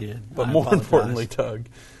 Yeah, I did. But more importantly, Tug,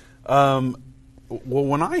 well,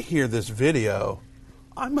 when I hear this video,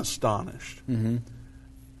 I'm astonished. Mm-hmm.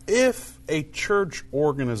 If a church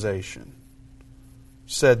organization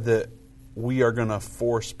said that we are going to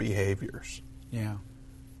force behaviors,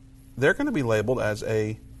 they're going to be labeled as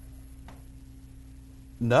a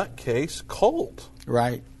nutcase cult.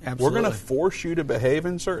 Right, absolutely. We're going to force you to behave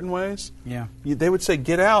in certain ways. Yeah. They would say,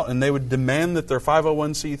 get out, and they would demand that their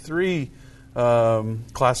 501c3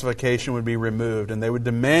 classification would be removed, and they would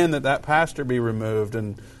demand that pastor be removed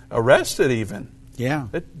and arrested even. Yeah.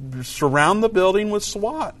 Surround the building with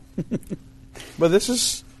SWAT. But this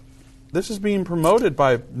is being promoted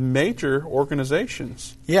by major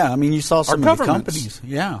organizations. Yeah, I mean, you saw some of the companies.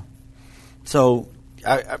 Yeah. So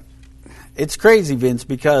it's crazy, Vince,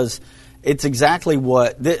 because it's exactly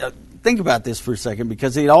what... think about this for a second,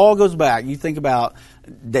 because it all goes back. You think about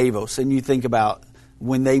Davos, and you think about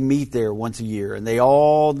when they meet there once a year, and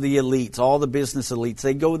all the elites, all the business elites,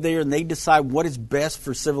 they go there and they decide what is best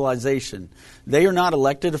for civilization. They are not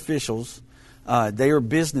elected officials. They are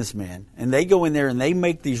businessmen, and they go in there and they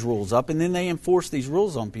make these rules up, and then they enforce these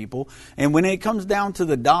rules on people. And when it comes down to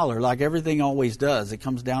the dollar, like everything always does, it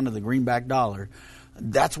comes down to the greenback dollar.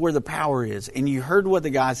 That's where the power is. And you heard what the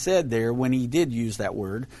guy said there when he did use that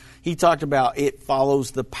word. He talked about it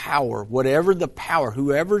follows the power. Whatever the power,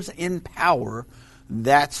 whoever's in power,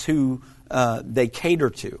 that's who they cater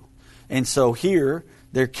to. And so here,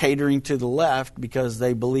 they're catering to the left because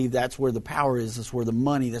they believe that's where the power is, that's where the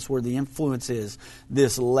money, that's where the influence is,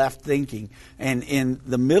 this left thinking. And in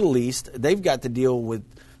the Middle East, they've got to deal with,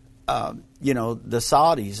 the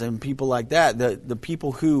Saudis and people like that, the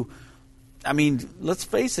people who... I mean, let's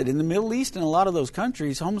face it, in the Middle East and a lot of those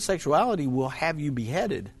countries, homosexuality will have you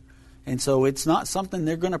beheaded. And so it's not something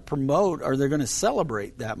they're going to promote or they're going to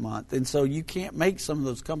celebrate that month. And so you can't make some of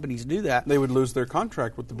those companies do that. They would lose their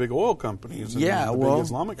contract with the big oil companies and the big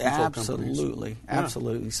Islamic control companies.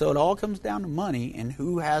 Absolutely. So it all comes down to money, and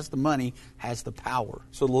who has the money has the power.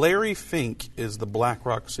 So Larry Fink is the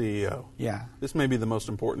BlackRock CEO. Yeah. This may be the most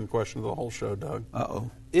important question of the whole show, Doug. Uh-oh.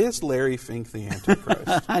 Is Larry Fink the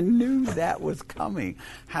Antichrist? I knew that was coming.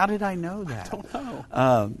 How did I know that? I don't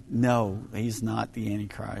know. No, he's not the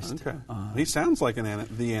Antichrist. Okay. He sounds like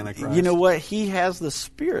the Antichrist. You know what? He has the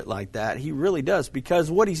spirit like that. He really does. Because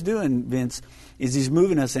what he's doing, Vince, is he's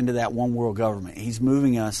moving us into that one world government. He's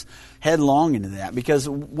moving us headlong into that. Because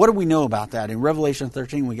what do we know about that? In Revelation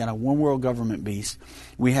 13, we got a one world government beast.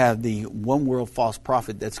 We have the one world false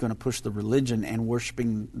prophet that's going to push the religion and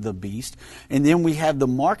worshiping the beast. And then we have the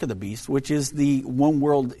mark of the beast, which is the one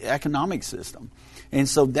world economic system. And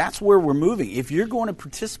so that's where we're moving. If you're going to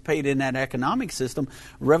participate in that economic system,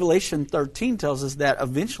 Revelation 13 tells us that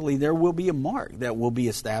eventually there will be a mark that will be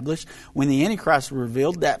established. When the Antichrist is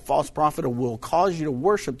revealed, that false prophet will cause you to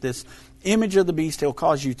worship this image of the beast. He'll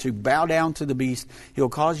cause you to bow down to the beast. He'll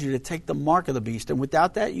cause you to take the mark of the beast. And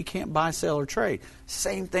without that, you can't buy, sell, or trade.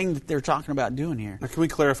 Same thing that they're talking about doing here. Now, can we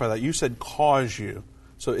clarify that? You said cause you.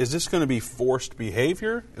 So is this going to be forced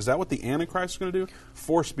behavior? Is that what the Antichrist is going to do?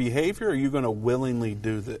 Forced behavior, or are you going to willingly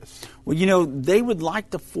do this? Well, they would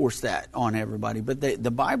like to force that on everybody, but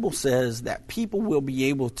the Bible says that people will be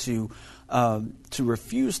able to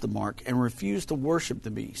refuse the mark and refuse to worship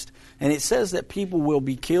the beast. And it says that people will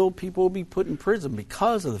be killed, people will be put in prison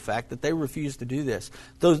because of the fact that they refuse to do this.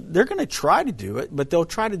 They're going to try to do it, but they'll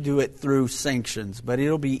try to do it through sanctions, but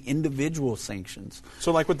it'll be individual sanctions.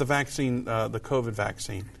 So like with the vaccine, the COVID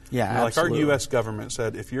vaccine. Yeah, like our U.S. government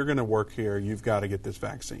said, if you're going to work here, you've got to get this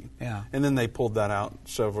vaccine. Yeah. And then they pulled that out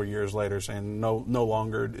several years later saying no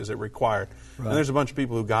longer is it required. Right. And there's a bunch of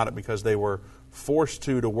people who got it because they were forced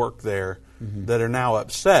to work there that are now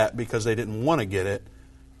upset because they didn't want to get it.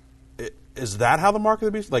 Is that how the mark of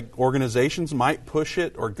the beast? Like organizations might push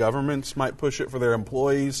it or governments might push it for their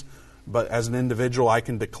employees, but as an individual I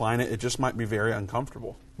can decline it. It just might be very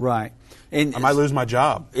uncomfortable. Right. And I might lose my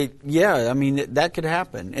job. That could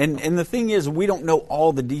happen. And the thing is, we don't know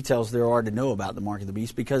all the details there are to know about the mark of the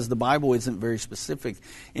beast because the Bible isn't very specific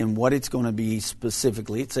in what it's going to be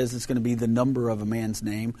specifically. It says it's going to be the number of a man's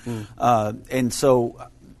name. And so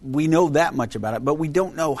we know that much about it, but we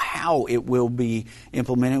don't know how it will be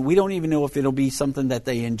implemented. We don't even know if it'll be something that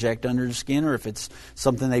they inject under the skin or if it's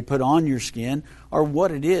something they put on your skin or what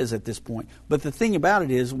it is at this point. But the thing about it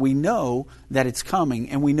is we know that it's coming,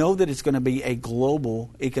 and we know that it's going to be a global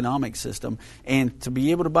economic system. And to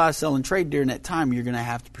be able to buy, sell, and trade during that time, you're going to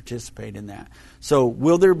have to participate in that. So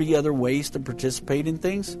will there be other ways to participate in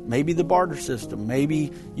things? Maybe the barter system.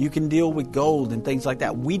 Maybe you can deal with gold and things like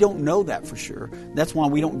that. We don't know that for sure. That's why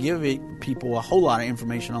we don't give people a whole lot of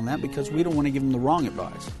information on that, because we don't want to give them the wrong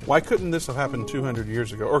advice. Why couldn't this have happened 200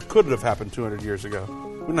 years ago? Or could it have happened 200 years ago?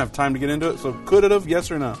 We didn't have time to get into it, so could it have?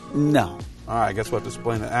 Yes or no? No. All right, I guess we'll have to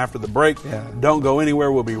explain it after the break. Yeah. Don't go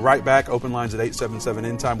anywhere. We'll be right back. Open lines at 877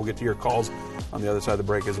 End Time. We'll get to your calls on the other side of the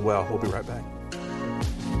break as well. We'll be right back.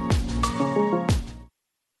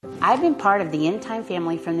 I've been part of the End Time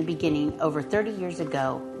family from the beginning over 30 years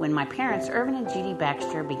ago when my parents, Irvin and Judy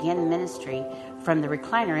Baxter, began ministry from the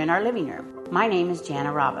recliner in our living room. My name is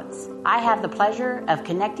Jana Robbins. I have the pleasure of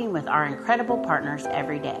connecting with our incredible partners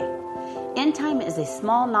every day. End Time is a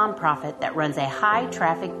small nonprofit that runs a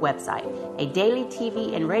high-traffic website, a daily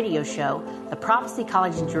TV and radio show, the Prophecy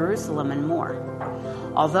College in Jerusalem, and more.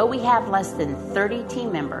 Although we have less than 30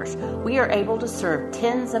 team members, we are able to serve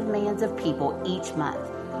tens of millions of people each month.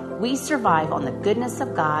 We survive on the goodness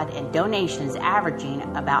of God and donations averaging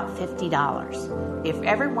about $50. If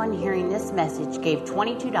everyone hearing this message gave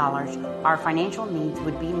 $22, our financial needs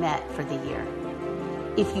would be met for the year.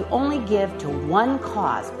 If you only give to one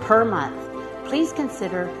cause per month, please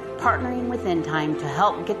consider partnering with End Time to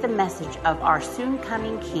help get the message of our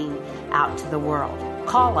soon-coming King out to the world.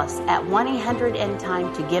 Call us at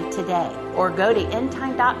 1-800-END-TIME to give today, or go to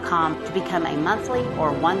endtime.com to become a monthly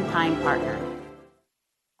or one-time partner.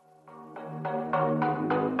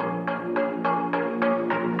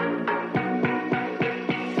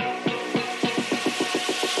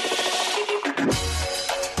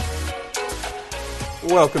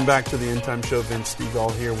 Welcome back to the End Time Show. Vince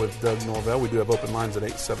Stegall here with Doug Norvell. We do have open lines at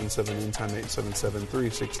 877 End Time,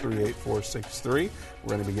 877-363-8463. We're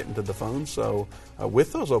going to be getting to the phone. So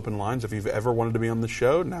with those open lines, if you've ever wanted to be on the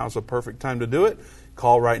show, now's a perfect time to do it.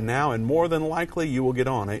 Call right now, and more than likely you will get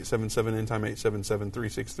on. 877 End Time,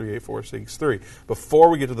 877-363-8463. Before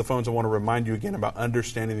we get to the phones, I want to remind you again about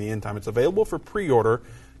Understanding the End Time. It's available for pre-order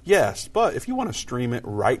Yes, but if you want to stream it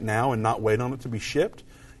right now and not wait on it to be shipped,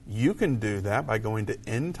 you can do that by going to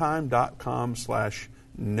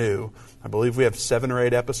endtime.com/new. I believe we have 7 or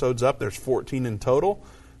 8 episodes up. There's 14 in total.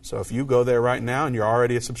 So if you go there right now and you're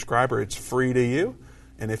already a subscriber, it's free to you.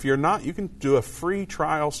 And if you're not, you can do a free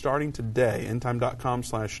trial starting today,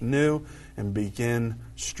 endtime.com/new, and begin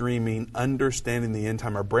streaming Understanding the End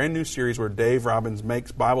Time, our brand new series where Dave Robbins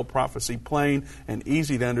makes Bible prophecy plain and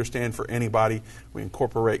easy to understand for anybody. We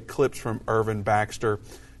incorporate clips from Irvin Baxter.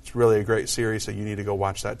 It's really a great series, so you need to go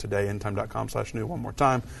watch that today, endtime.com/new one more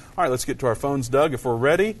time. All right, let's get to our phones, Doug, if we're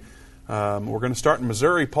ready. We're going to start in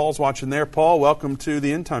Missouri. Paul's watching there. Paul, welcome to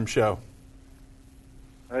the End Time Show.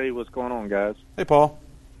 Hey, what's going on, guys? Hey, Paul.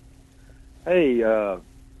 Hey, I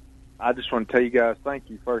just want to tell you guys thank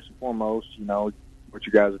you first and foremost. You know, what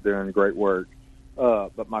you guys are doing, great work.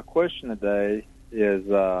 But my question today is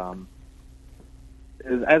as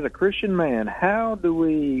a Christian man, how do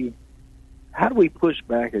we push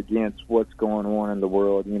back against what's going on in the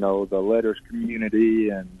world? You know, the letters community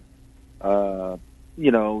and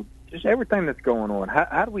you know, just everything that's going on.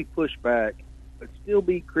 How do we push back but still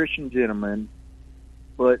be Christian gentlemen,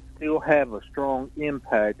 but still have a strong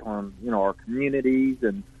impact on, you know, our communities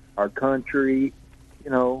and our country? You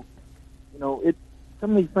know,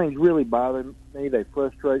 some of these things really bother me. They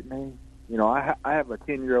frustrate me. You know, I have a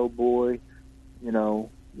 10-year-old boy. You know,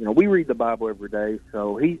 we read the Bible every day,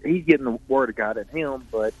 so he's getting the Word of God in him.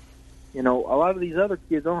 But you know, a lot of these other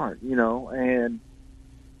kids aren't. You know, and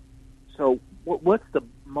so what's the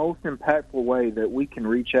most impactful way that we can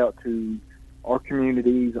reach out to our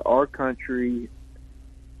communities, our country,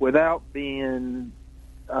 without being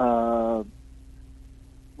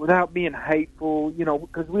hateful? You know,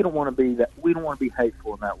 because we don't want to be that. We don't want to be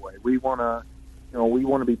hateful in that way. We want to, you know, we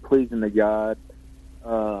want to be pleasing to God,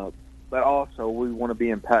 but also we want to be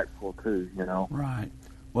impactful too. You know, right?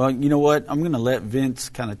 Well, you know what? I'm going to let Vince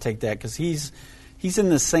kind of take that because he's in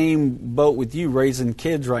the same boat with you, raising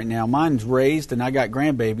kids right now. Mine's raised, and I got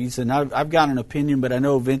grandbabies, and I've got an opinion, but I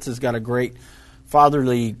know Vince has got a great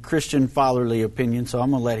Christian fatherly opinion, so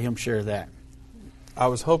I'm going to let him share that. I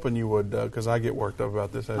was hoping you would, because I get worked up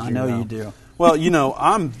about this, as you know. I know you do. Well, you know,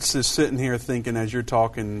 I'm just sitting here thinking as you're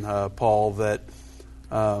talking, Paul, that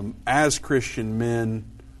as Christian men,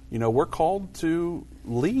 you know, we're called to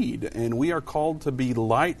lead, and we are called to be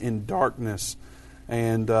light in darkness.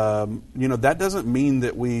 And, you know, that doesn't mean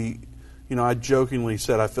that we, you know, I jokingly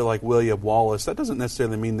said I feel like William Wallace. That doesn't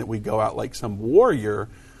necessarily mean that we go out like some warrior.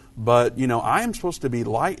 But, you know, I am supposed to be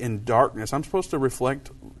light in darkness. I'm supposed to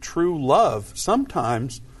reflect true love.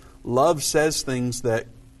 Sometimes love says things that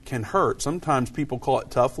can hurt. Sometimes people call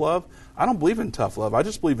it tough love. I don't believe in tough love. I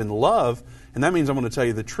just believe in love. And that means I'm going to tell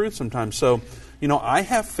you the truth sometimes. So, you know, I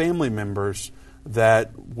have family members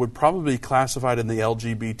that would probably be classified in the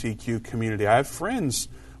LGBTQ community. I have friends,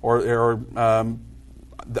 or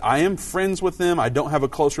I am friends with them. I don't have a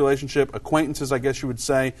close relationship. Acquaintances, I guess you would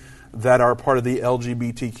say, that are part of the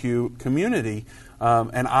LGBTQ community.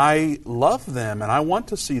 And I love them, and I want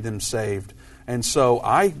to see them saved. And so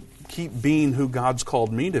I keep being who God's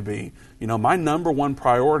called me to be. You know, my number one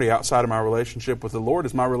priority outside of my relationship with the Lord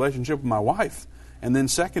is my relationship with my wife. And then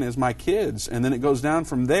second is my kids. And then it goes down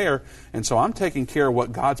from there. And so I'm taking care of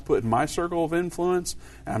what God's put in my circle of influence.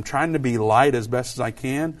 And I'm trying to be light as best as I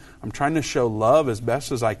can. I'm trying to show love as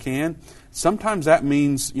best as I can. Sometimes that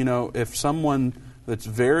means, you know, if someone that's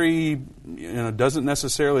very, you know, doesn't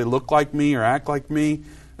necessarily look like me or act like me,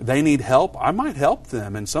 they need help, I might help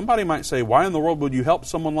them. And somebody might say, why in the world would you help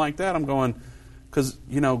someone like that? I'm going, because,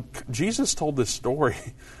 you know, Jesus told this story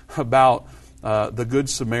about the Good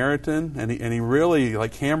Samaritan, and he really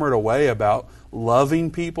like hammered away about loving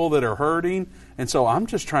people that are hurting. And so I'm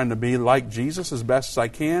just trying to be like Jesus as best as I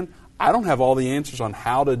can. I don't have all the answers on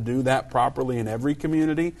how to do that properly in every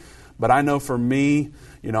community, but I know for me,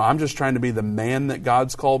 you know, I'm just trying to be the man that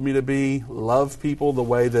God's called me to be, love people the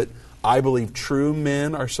way that I believe true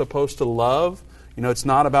men are supposed to love. You know, it's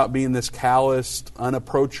not about being this calloused,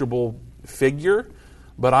 unapproachable figure,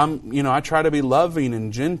 but I try to be loving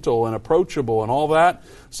and gentle and approachable and all that.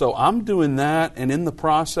 So I'm doing that, and in the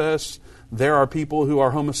process, there are people who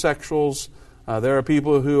are homosexuals. There are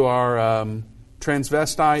people who are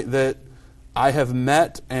transvestite that I have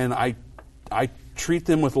met, and I treat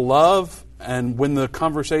them with love. And when the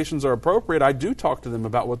conversations are appropriate, I do talk to them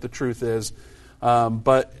about what the truth is.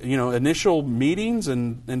 But, initial meetings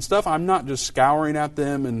and stuff, I'm not just scouring at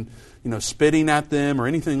them and, spitting at them or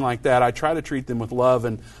anything like that. I try to treat them with love.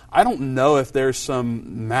 And I don't know if there's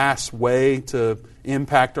some mass way to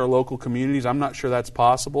impact our local communities. I'm not sure that's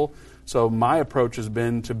possible. So my approach has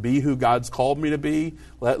been to be who God's called me to be,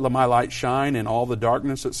 let my light shine in all the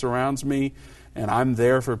darkness that surrounds me, and I'm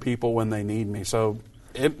there for people when they need me. So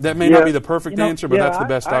that may not be the perfect answer, but that's the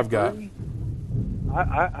best I've got.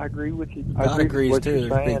 I agree with you. God agrees too.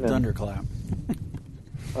 There's a big thunderclap.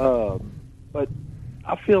 But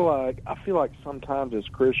I feel like sometimes as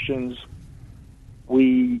Christians,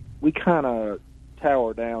 we kind of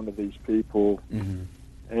tower down to these people,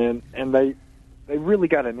 and they really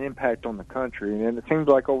got an impact on the country. And it seems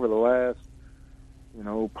like over the last,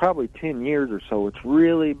 probably 10 years or so, it's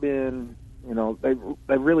really been,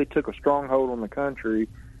 they really took a stronghold on the country,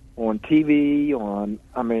 on TV,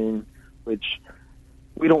 which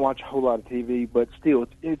we don't watch a whole lot of TV, but still,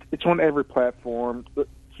 it's on every platform. But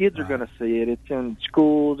kids are going to see it. It's in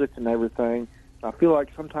schools. It's in everything. I feel like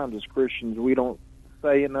sometimes as Christians, we don't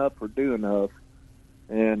say enough or do enough.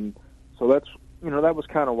 And so that's, that was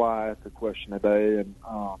kind of why I asked the question today. And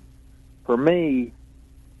for me,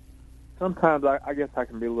 sometimes I guess I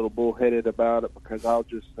can be a little bullheaded about it, because I'll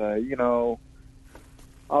just say,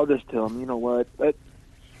 I'll just tell them, what, if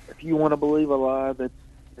you want to believe a lie,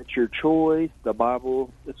 it's your choice. The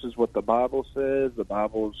Bible, this is what the Bible says. The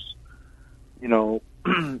Bible's, and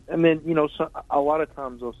then, so a lot of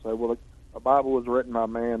times they'll say, well, the Bible was written by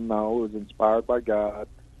man. No, it was inspired by God.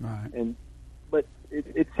 Right. But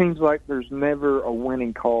it seems like there's never a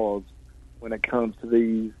winning cause when it comes to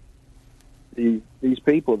these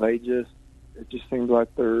people. It just seems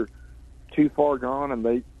like they're too far gone,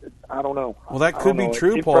 and I don't know. Well, that could be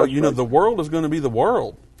true, Paul. The world is going to be the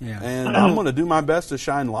world. Yeah. And I'm going to do my best to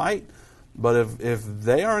shine light. But if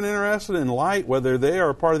they aren't interested in light, whether they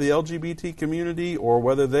are part of the LGBT community or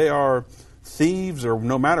whether they are thieves, or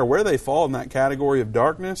no matter where they fall in that category of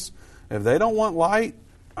darkness, if they don't want light,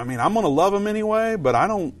 I'm going to love them anyway, but I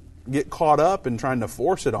don't get caught up in trying to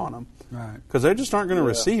force it on them. Right. Because they just aren't going to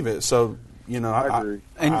receive it. So, I agree.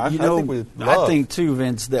 I think too,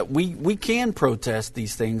 Vince, that we can protest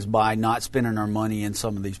these things by not spending our money in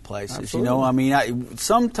some of these places. Absolutely.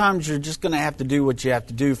 Sometimes you're just going to have to do what you have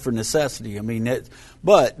to do for necessity.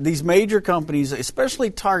 But these major companies,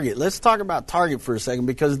 especially Target, let's talk about Target for a second,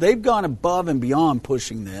 because they've gone above and beyond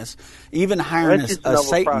pushing this, even hiring a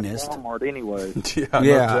Satanist. Walmart anyway.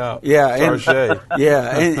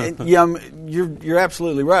 You're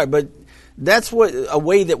absolutely right, but that's a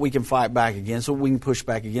way that we can fight back against, what we can push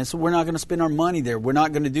back against. So we're not going to spend our money there. We're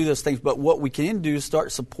not going to do those things. But what we can do is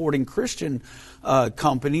start supporting Christian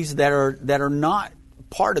companies that are not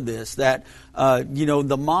part of this. That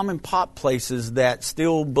the mom and pop places that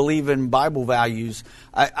still believe in Bible values.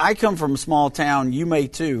 I come from a small town. You may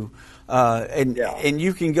too. And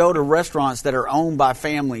you can go to restaurants that are owned by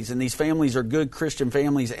families, and these families are good Christian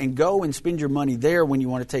families, and go and spend your money there when you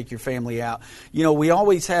want to take your family out. We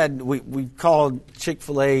always had, we called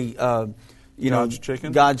Chick-fil-A,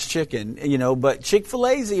 God's Chicken, but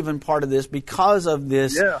Chick-fil-A is even part of this because of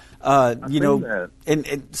this,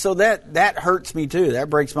 and so that hurts me too. That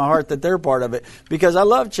breaks my heart that they're part of it, because I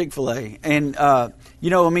love Chick-fil-A, and, but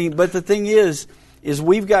the thing is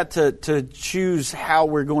we've got to choose how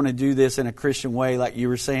we're going to do this in a Christian way, like you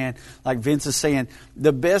were saying, like Vince is saying.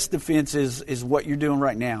 The best defense is what you're doing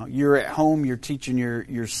right now. You're at home, you're teaching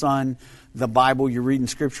your son the Bible, you're reading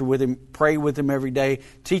Scripture with him, pray with him every day,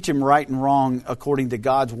 teach him right and wrong according to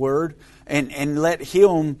God's Word, and let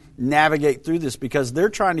him navigate through this, because they're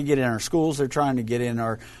trying to get in our schools, they're trying to get in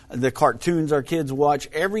the cartoons our kids watch,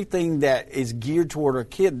 everything that is geared toward our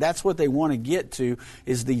kid. That's what they want to get to,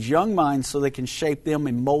 is these young minds, so they can shape them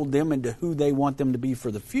and mold them into who they want them to be for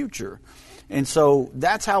the future. And so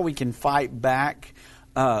that's how we can fight back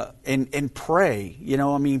and pray.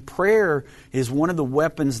 Prayer is one of the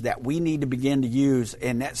weapons that we need to begin to use,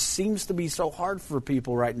 and that seems to be so hard for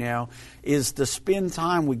people right now, is to spend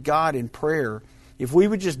time with God in prayer. If we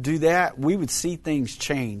would just do that, we would see things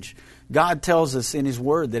change. God tells us in His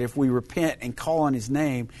Word that if we repent and call on His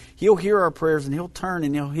name, He'll hear our prayers and He'll turn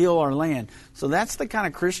and He'll heal our land. So that's the kind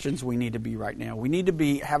of Christians we need to be right now. We need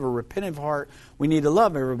to have a repentant heart. We need to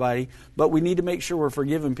love everybody, but we need to make sure we're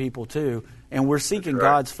forgiving people too. And we're seeking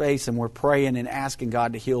God's face, and we're praying and asking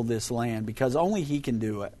God to heal this land, because only He can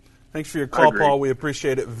do it. Thanks for your call, Paul. We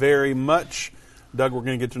appreciate it very much. Doug, we're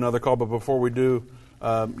going to get to another call, but before we do,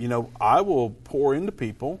 I will pour into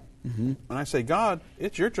people Mm-hmm. And I say, God,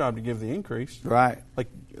 it's your job to give the increase. Right. Like,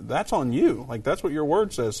 that's on you. Like, that's what your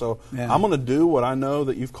word says. So Yeah. I'm going to do what I know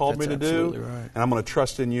that you've called That's me to do. absolutely right. And I'm going to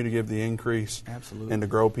trust in you to give the increase. Absolutely. And to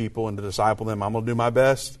grow people and to disciple them. I'm going to do my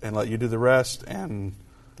best and let you do the rest. And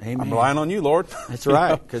Amen. I'm relying on you, Lord. That's You know?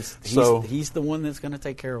 right, because he's the one that's going to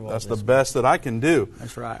take care of all That's this. the best that I can do.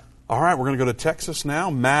 That's right. All right, we're going to go to Texas now.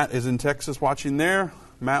 Matt is in Texas watching there.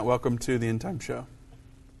 Matt, welcome to the End Time Show.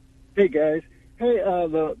 Hey guys, hey,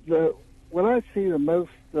 what I see the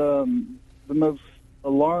most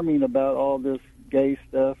alarming about all this gay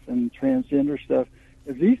stuff and transgender stuff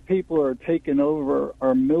is these people are taking over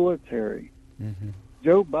our military. Mm-hmm.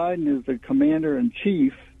 Joe Biden is the commander in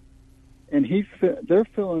chief, and they're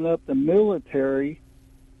filling up the military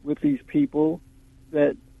with these people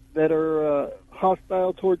that are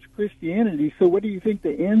hostile towards Christianity. So, what do you think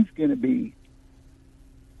the end's going to be?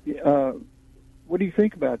 What do you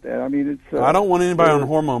think about that? I mean, it's. I don't want anybody on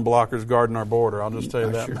hormone blockers guarding our border. I'll just tell you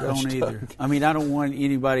I that. sure much. don't either. I mean, I don't want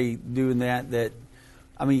anybody doing that.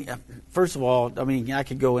 I mean, first of all, I mean, I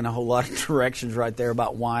could go in a whole lot of directions right there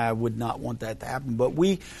about why I would not want that to happen. But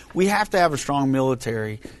we have to have a strong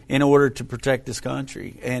military in order to protect this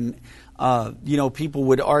country. And people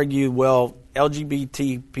would argue, well,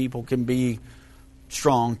 LGBT people can be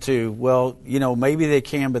strong too. Well, maybe they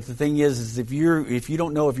can, but the thing is if you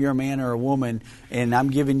don't know if you're a man or a woman, and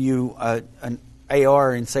I'm giving you an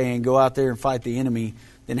AR and saying go out there and fight the enemy,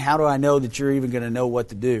 then how do I know that you're even going to know what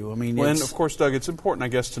to do? I mean, and of course, Doug, it's important, I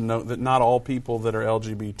guess, to note that not all people that are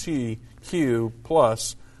LGBTQ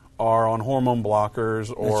plus are on hormone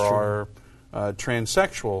blockers or are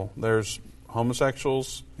transsexual. There's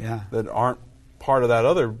homosexuals that aren't part of that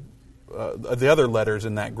other the other letters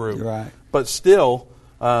in that group. Right. But still,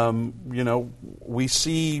 we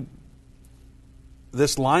see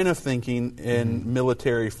this line of thinking in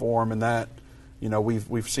military form, and that,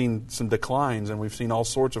 we've seen some declines, and we've seen all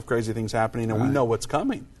sorts of crazy things happening, and we know what's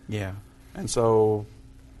coming. Yeah. And so,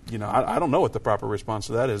 I don't know what the proper response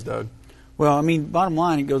to that is, Doug. Well, I mean, bottom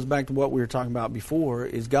line, it goes back to what we were talking about before,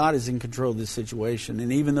 is God is in control of this situation.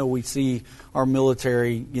 And even though we see our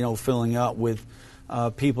military, filling up with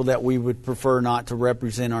people that we would prefer not to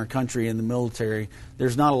represent our country in the military,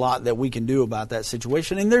 there's not a lot that we can do about that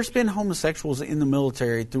situation. And there's been homosexuals in the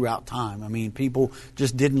military throughout time. I mean, people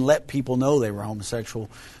just didn't let people know they were homosexual,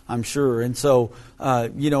 I'm sure. And so,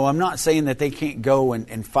 I'm not saying that they can't go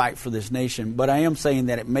and fight for this nation, but I am saying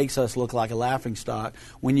that it makes us look like a laughingstock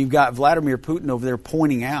when you've got Vladimir Putin over there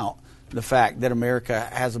pointing out the fact that America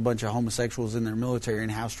has a bunch of homosexuals in their military,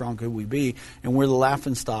 and how strong could we be? And we're the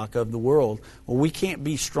laughingstock of the world. Well, we can't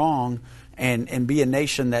be strong and be a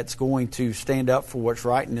nation that's going to stand up for what's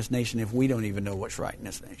right in this nation if we don't even know what's right in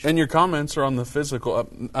this nation. And your comments are on the physical.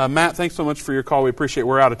 Matt, thanks so much for your call. We appreciate it.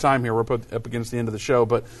 We're out of time here. We're up against the end of the show,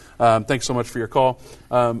 but thanks so much for your call.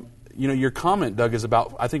 Your comment, Doug, is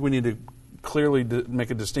about, I think we need to clearly make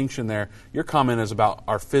a distinction there. Your comment is about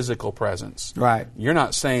our physical presence. Right. You're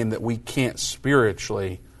not saying that we can't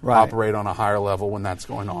spiritually operate on a higher level when that's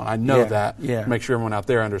going on. I know that. Yeah. Make sure everyone out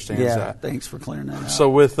there understands that. Thanks for clearing that up. So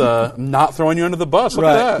with not throwing you under the bus, look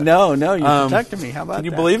at that. No, you're protecting me. How about that? Can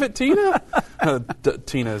you believe it, Tina?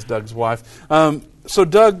 Tina is Doug's wife. So,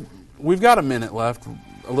 Doug, we've got a minute left,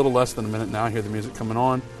 a little less than a minute now. I hear the music coming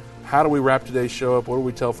on. How do we wrap today's show up? What do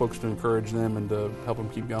we tell folks to encourage them and to help them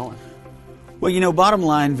keep going? Well, bottom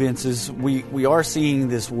line, Vince, is we are seeing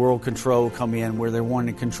this world control come in where they're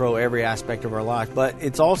wanting to control every aspect of our life. But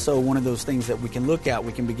it's also one of those things that we can look at.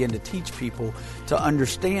 We can begin to teach people to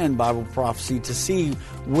understand Bible prophecy, to see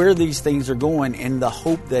where these things are going and the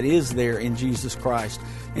hope that is there in Jesus Christ.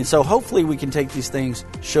 And so hopefully we can take these things,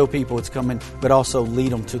 show people it's coming, but also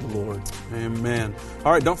lead them to the Lord. Amen.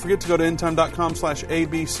 All right, don't forget to go to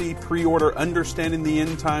endtime.com/ABC. Pre-order Understanding the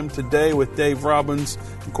End Time today with Dave Robbins,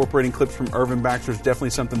 incorporating clips from Irvin Baxter. Is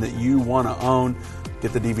definitely something that you want to own.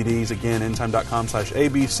 Get the DVDs, again,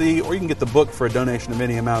 endtime.com/ABC, or you can get the book for a donation of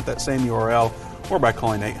any amount, that same URL, or by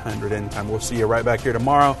calling 800-END-TIME. We'll see you right back here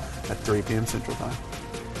tomorrow at 3 p.m. Central Time.